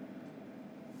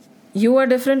 You are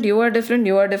different, you are different,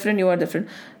 you are different, you are different.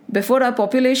 Before, our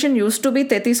population used to be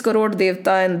 33 crore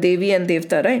Devta and Devi and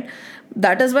Devta, right?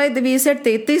 That is why we said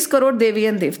 33 crore Devi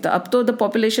and Devta. Up to the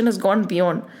population has gone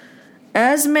beyond.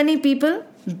 As many people,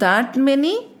 that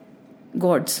many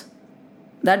gods.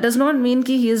 That does not mean that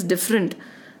he is different.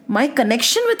 My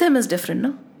connection with him is different,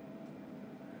 no?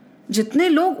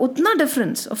 Jitne log, utna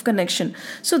difference of connection.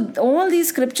 So all these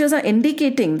scriptures are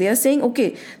indicating, they are saying,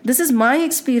 okay, this is my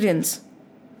experience.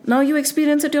 Now you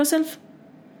experience it yourself.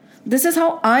 This is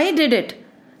how I did it.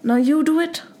 Now you do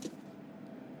it.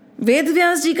 Ved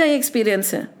Vyas ji ka ye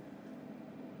experience hai.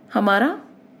 Hamara?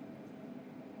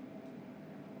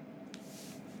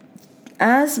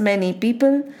 As many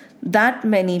people, that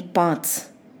many paths.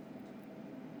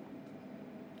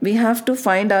 We have to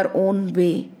find our own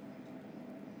way.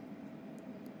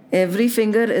 Every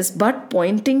finger is but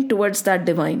pointing towards that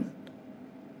divine.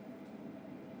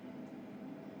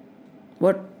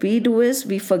 What we do is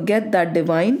we forget that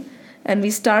divine and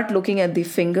we start looking at the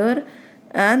finger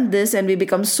and this, and we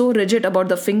become so rigid about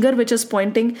the finger which is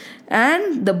pointing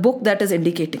and the book that is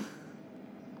indicating.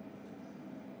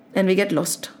 And we get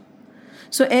lost.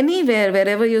 So anywhere,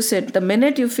 wherever you sit, the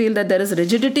minute you feel that there is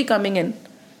rigidity coming in,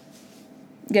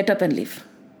 get up and leave.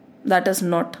 That is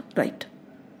not right.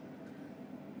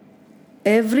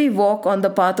 Every walk on the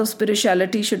path of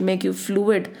spirituality should make you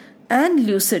fluid and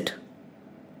lucid.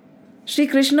 Shri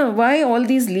Krishna, why all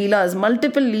these leelas,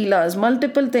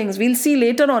 multiple things? We'll see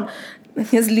later on.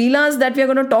 His leelas that we are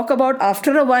going to talk about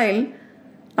after a while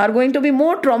are going to be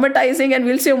more traumatizing, and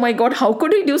we'll say, oh my God, how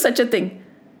could he do such a thing?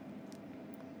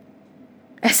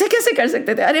 ऐसे कैसे कर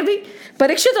सकते थे? अरे भाई,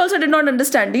 Parikshit also did not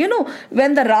understand. Do you know,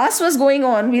 when the ras was going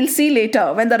on, we'll see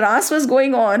later, when the ras was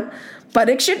going on,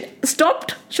 Parikshit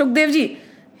stopped Shukdev ji.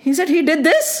 He said, he did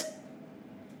this.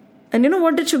 And you know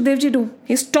what did Shukdev ji do?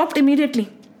 He stopped immediately.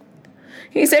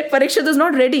 He said, Parikshit is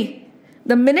not ready.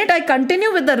 The minute I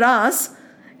continue with the ras,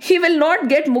 he will not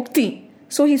get mukti.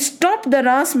 So he stopped the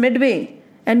ras midway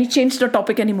and he changed the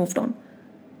topic and he moved on.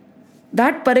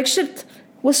 That Parikshit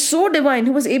was so divine.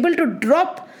 He was able to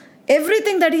drop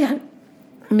everything that he had.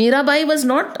 Mirabai was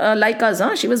not like us.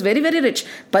 She was very, very rich.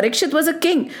 Parikshit was a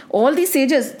king. All these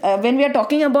sages, when we are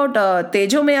talking about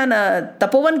Tejomay and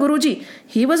Tapovan Guruji,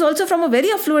 he was also from a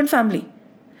very affluent family.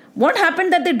 What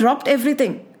happened that they dropped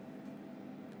everything?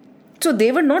 So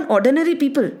they were not ordinary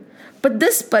people. But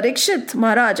this Parikshit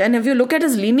Maharaj, and if you look at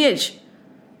his lineage,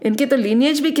 इनकी तो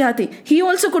lineage भी क्या थी? He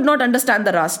also could not understand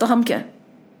the ras. तो हम क्या?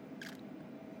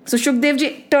 So Shukdev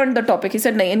ji turned the topic. He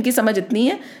said, नहीं, इनकी समझ इतनी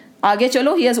है. आगे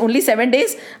चलो. He has only 7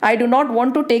 days. I do not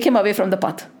want to take him away from the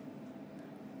path.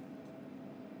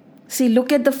 See,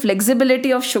 look at the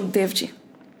flexibility of Shukdev ji.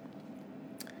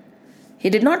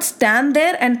 He did not stand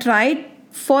there and try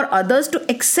for others to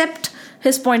accept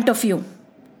his point of view.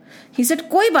 He said,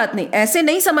 कोई बात नहीं, ऐसे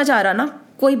नहीं समझ आ रहा ना,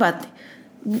 कोई बात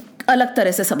नहीं, अलग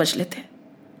तरह से समझ लेते हैं.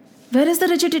 Where is the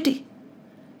rigidity?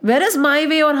 Where is my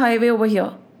way or highway over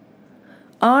here?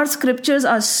 Our scriptures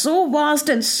are so vast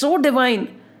and so divine.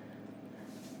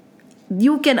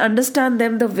 You can understand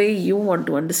them the way you want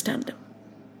to understand them.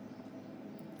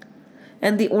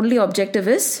 And the only objective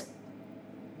is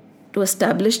to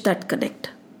establish that connect.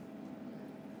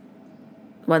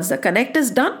 Once the connect is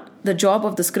done, the job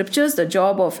of the scriptures, the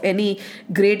job of any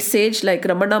great sage like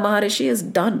Ramana Maharishi is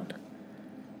done.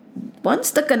 Once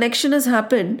the connection has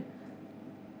happened,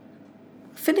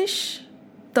 finish.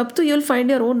 Tab to you'll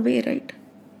find your own way, right?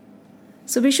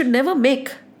 So we should never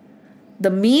make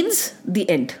the means the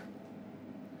end.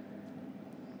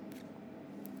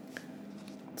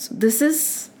 So this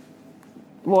is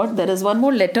what, there is one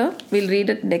more letter. We'll read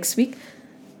it next week.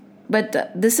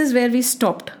 But this is where we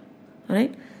stopped,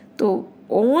 right? So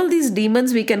all these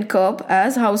demons we can curb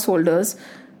as householders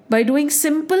by doing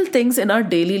simple things in our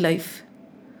daily life.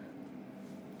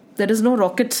 There is no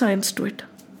rocket science to it.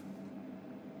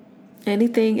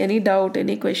 Anything, any doubt,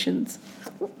 any questions,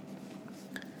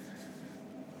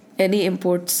 any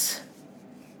inputs?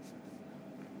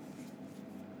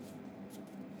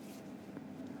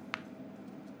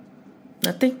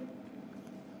 Nothing?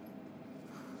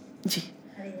 Ji.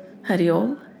 Hari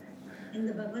Om. In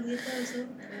the Bhagavad Gita also,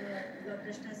 Lord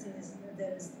Krishna says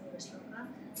there is the shloka,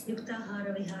 Yukta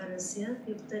Hara Viharasya,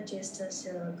 Yukta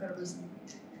Chestasya Karmasya.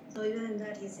 So even in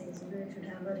that he says, you should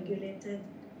have a regulated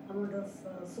amount of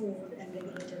food and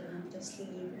regulated amount of sleep,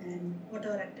 and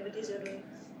whatever activities you're doing,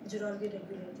 it should all be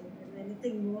regulated. And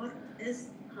anything more is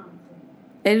harmful.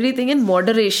 Everything in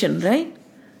moderation, right?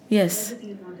 Yes. Everything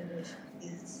in moderation,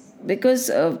 yes.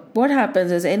 Because what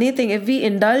happens is anything, if we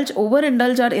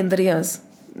overindulge our indriyas,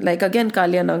 like again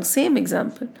Kalyanag, same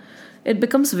example, it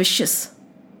becomes vicious.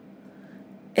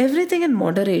 Everything in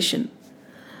moderation.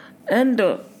 And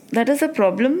that is a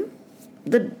problem.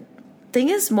 The thing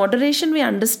is, moderation we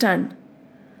understand,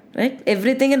 right?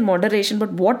 Everything in moderation.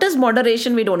 But what is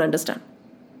moderation we don't understand.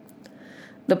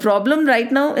 The problem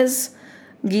right now is,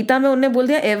 Gita में उन्होंने बोल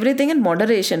दिया everything in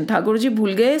moderation. Thakur ji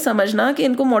भूल गए समझना कि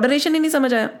इनको moderation ही नहीं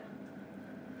समझ आया.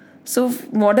 So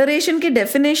moderation की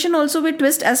definition also we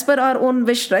twist as per our own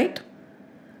wish, right?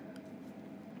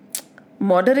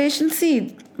 Moderation,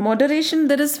 see, moderation,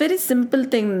 there is very simple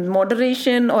thing.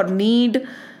 Moderation or need,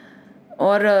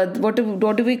 or what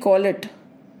do we call it?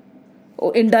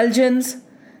 Indulgence.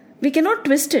 We cannot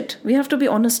twist it. We have to be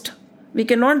honest. We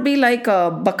cannot be like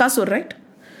Bakasur, right?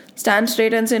 Stand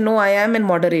straight and say, no, I am in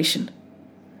moderation.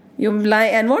 You lie,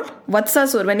 and what?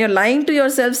 Vatsasur, when you're lying to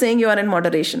yourself saying you are in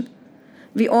moderation.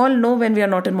 We all know when we are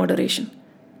not in moderation.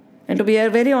 And to be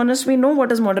very honest, we know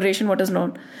what is moderation, what is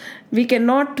not. We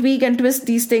cannot tweak and twist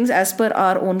these things as per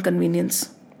our own convenience.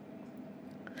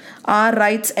 Our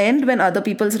rights end when other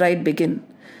people's rights begin.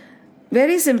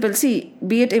 Very simple. See,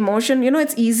 be it emotion,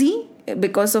 it's easy.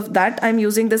 Because of that, I'm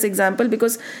using this example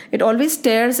because it always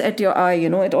stares at your eye,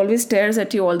 it always stares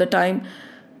at you all the time.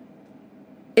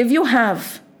 If you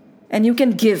have and you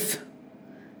can give,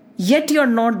 yet you're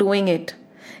not doing it,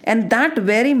 and that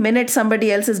very minute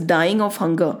somebody else is dying of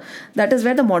hunger, that is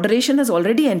where the moderation has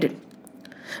already ended.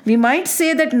 We might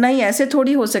say that nahi, aise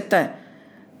thodi ho sakta hai.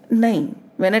 Nahi.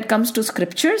 When it comes to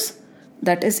scriptures,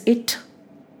 that is it.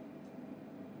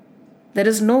 There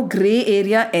is no gray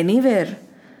area anywhere.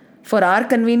 For our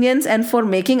convenience and for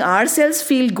making ourselves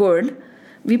feel good,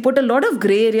 we put a lot of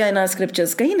gray area in our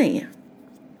scriptures. कहीं नहीं है.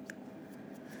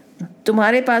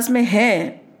 तुम्हारे पास में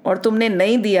है और तुमने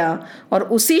नहीं दिया और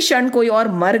उसी क्षण कोई और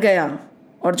मर गया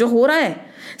और जो हो रहा है.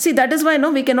 See, that is why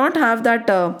we cannot have that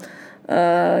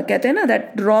कहते हैं ना,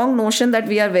 that wrong notion that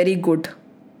we are very good.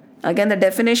 Again, the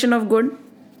definition of good.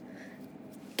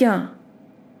 क्या?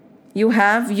 You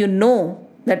have,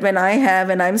 that when I have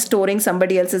and I'm storing,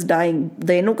 somebody else is dying.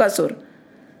 धेनु का सुर.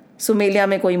 सुमेलिया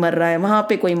में कोई मर रहा है, वहाँ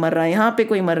पे कोई मर रहा है, यहाँ पे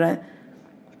कोई मर रहा है.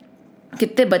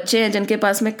 कितने बच्चे हैं जिनके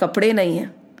पास में कपड़े नहीं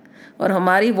हैं और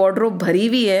हमारी वार्डरोब भरी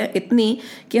हुई है इतनी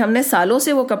कि हमने सालों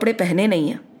से वो कपड़े पहने नहीं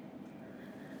हैं.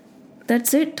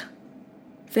 That's it.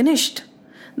 Finished.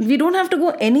 We don't have to go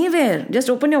anywhere. Just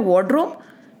open your wardrobe,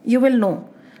 you will know.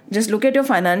 Just look at your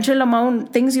financial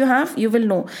amount, things you have, you will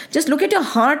know. Just look at your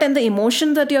heart and the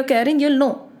emotion that you're carrying, you'll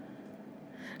know.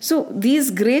 So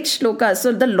these great shlokas,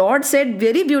 so the Lord said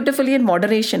very beautifully in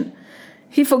moderation.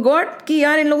 He forgot कि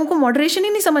यार इन लोगों को moderation ही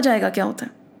नहीं समझ आएगा क्या होता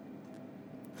है.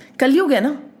 कलयुग है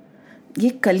ना, ये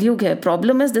कलयुग है.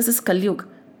 Problem is this is कलयुग.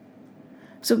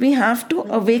 So we have to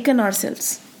awaken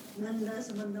ourselves.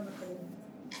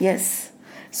 Yes.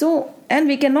 So, and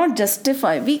we cannot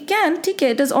justify. We can, ठीक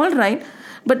है, it is all right.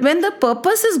 But when the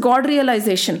purpose is God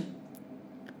realization,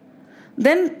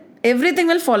 then everything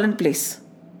will fall in place.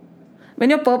 When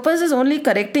your purpose is only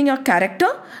correcting your character,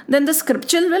 then the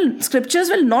scriptures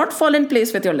will not fall in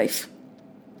place with your life.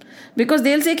 Because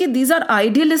they'll say that these are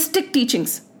idealistic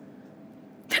teachings.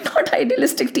 They're not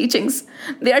idealistic teachings.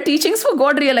 They are teachings for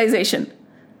God realization.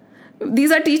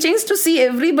 These are teachings to see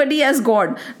everybody as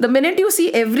God. The minute you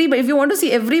see everybody, if you want to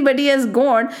see everybody as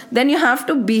God, then you have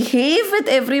to behave with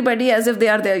everybody as if they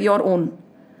are your own.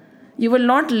 You will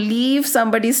not leave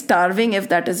somebody starving if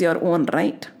that is your own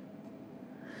right.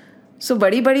 So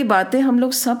बड़ी बड़ी बातें हम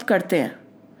लोग सब करते हैं.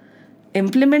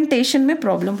 Implementation में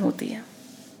problem होती है.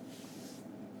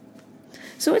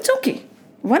 So it's okay.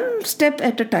 One step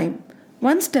at a time.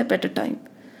 One step at a time.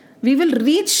 We will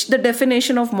reach the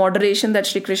definition of moderation that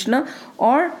Shri Krishna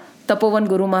or Tapovan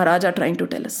Guru Maharaj are trying to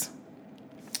tell us.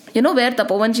 You know where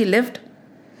Tapovan ji lived?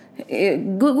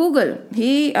 Google.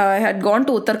 He had gone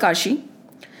to Uttarkashi.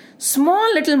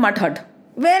 Small little mud hut.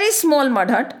 Very small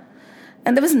mud hut.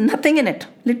 And there was nothing in it.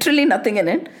 Literally nothing in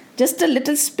it. Just a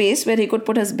little space where he could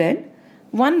put his bed.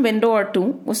 One window or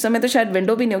two. उस समय तो शायद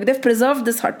window भी नहीं होगी. They've preserved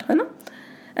this hut. है ना?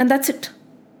 And that's it.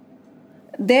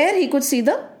 There he could see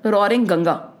the roaring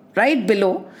Ganga. Right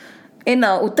below, in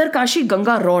Uttarkashi,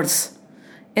 Ganga roars.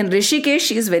 In Rishikesh,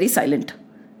 she is very silent,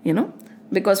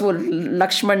 because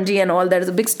Lakshman ji and all, there is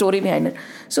a big story behind it.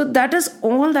 So that is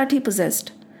all that he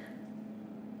possessed.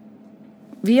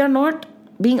 We are not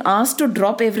being asked to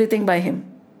drop everything by him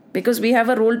because we have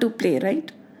a role to play, right?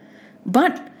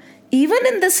 But even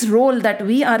in this role that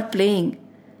we are playing,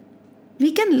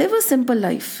 we can live a simple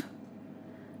life.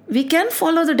 We can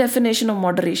follow the definition of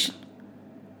moderation.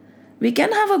 We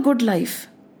can have a good life.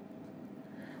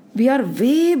 We are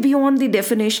way beyond the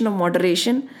definition of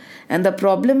moderation, and the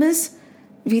problem is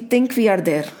we think we are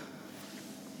there.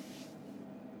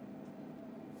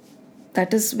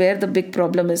 That is where the big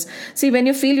problem is. See, when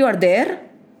you feel you are there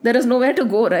is nowhere to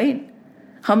go, right?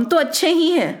 हम तो अच्छे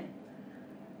ही हैं.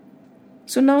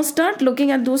 So now start looking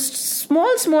at those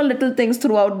small little things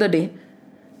throughout the day.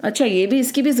 अच्छा ये भी,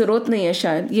 इसकी भी ज़रूरत नहीं है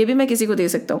शायद, ये भी मैं किसी को दे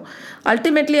सकता हूँ.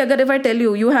 अल्टीमेटली अगर if I tell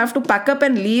you have to pack up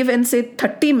and leave in से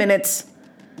 30 minutes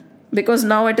because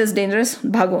now it is dangerous,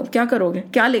 भागो. क्या करोगे?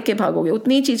 क्या लेके भागोगे?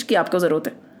 उतनी ही चीज़ की आपको ज़रूरत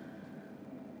है.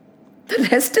 The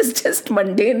rest is just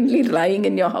mundanely lying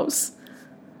in your house.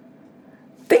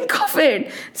 Think of it.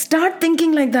 Start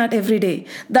thinking like that every day.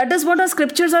 That is what our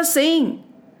scriptures are saying.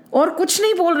 और कुछ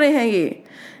नहीं बोल रहे हैं ये.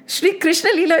 श्री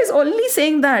कृष्ण लीला is only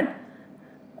saying that.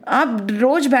 आप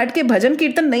रोज बैठ के भजन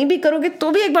कीर्तन नहीं भी करोगे तो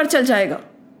भी एक बार चल जाएगा.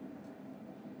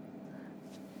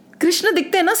 कृष्ण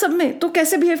दिखते हैं ना सब में, तो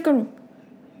कैसे बिहेव करूं?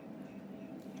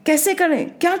 कैसे करें?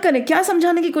 क्या करें? क्या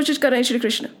समझाने की कोशिश कर रहे हैं Shri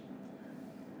Krishna?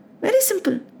 Very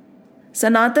simple.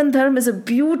 Sanatan Dharma is a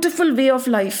beautiful way of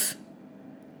life.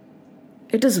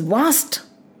 It is vast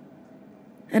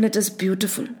and it is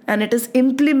beautiful and it is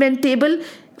implementable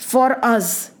for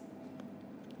us.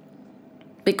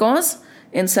 Because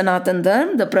in Sanatan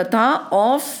Dharma, the pratha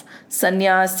of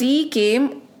sannyasi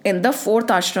came in the 4th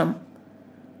ashram.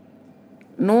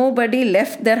 Nobody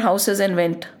left their houses and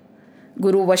went.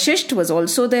 Guru Vashisht was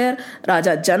also there,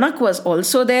 Raja Janak was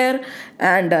also there,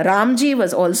 and Ramji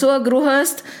was also a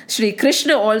Gruhast. Shri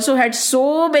Krishna also had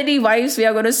so many wives, we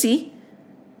are going to see,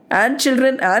 and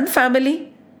children and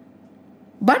family.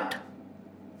 But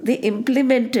they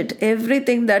implemented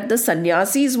everything that the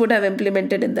sannyasis would have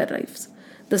implemented in their lives.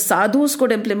 The sadhus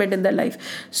could implement in their life.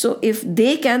 So if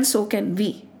they can, so can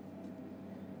we.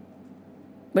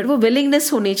 But वो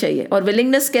willingness होनी चाहिए. और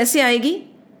willingness कैसे आएगी?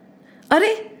 अरे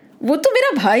वो तो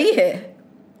मेरा भाई है,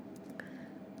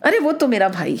 अरे वो तो मेरा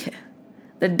भाई है.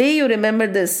 The day you remember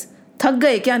this, थक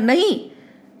गए क्या? नहीं,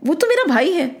 वो तो मेरा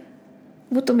भाई है,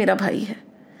 वो तो मेरा भाई है.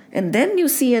 And then you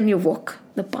see and you walk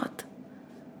the path.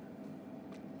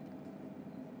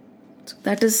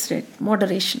 That is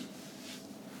moderation.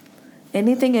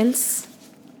 Anything else?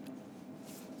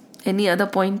 Any other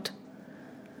point?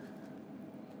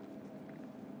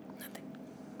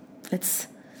 Let's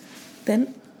then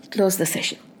close the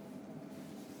session.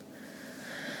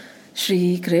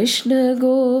 Shri Krishna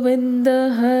Govinda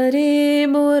Hare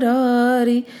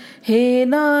Murari, He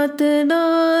Nath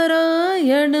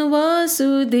Narayan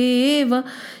Vasudeva.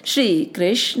 Shri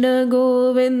Krishna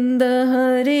Govinda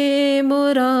Hare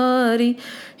Murari,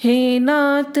 He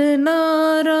Nath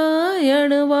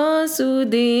Narayan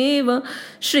Vasudeva.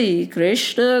 Shri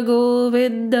Krishna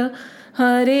Govinda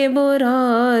Hare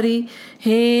Murari,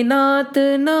 He Nath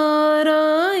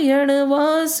Narayan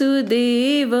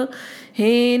Vasudeva.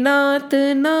 He Nath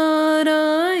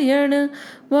Narayan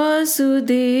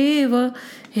Vasudeva.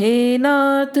 He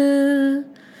Nath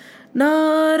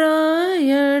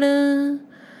Narayan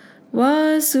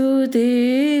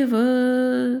Vasudeva.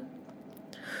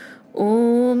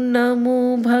 Om Namo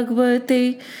Bhagavate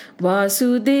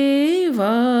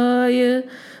Vasudevaya.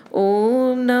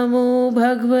 Om Namo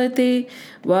Bhagavate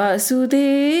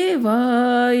Vasudevaya.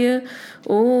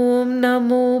 Om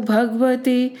Namo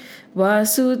Bhagavate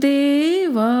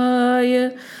Vasudevaya.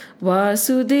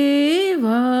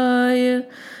 Vasudevaya.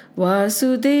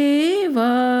 Vasudevaya.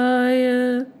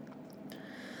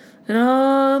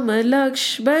 Ram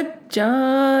Lakshman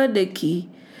Janaki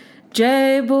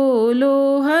Jai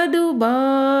Bolo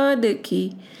Hanuman ki.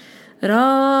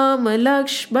 Ram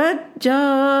Lakshman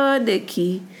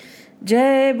Janaki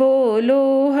Jai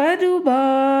Bolo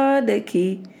Hanuman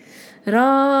ki.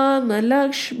 Ram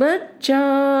Lakshman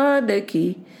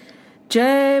Janaki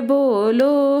Jai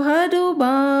Bolo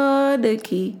Hanuman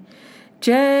ki.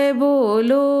 Jai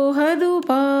Bolo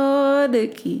Hanuman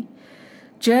ki.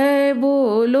 Jai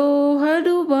Bolo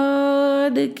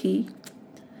Hanuman ki.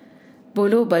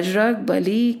 बोलो बजरंग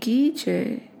बली की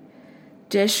जय.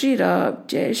 जय श्री राम,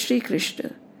 जय श्री कृष्ण,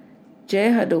 जय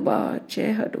हनुमान,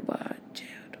 जय हनुमान, जय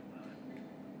हनुमान.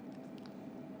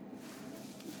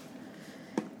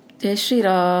 जय श्री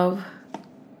राम.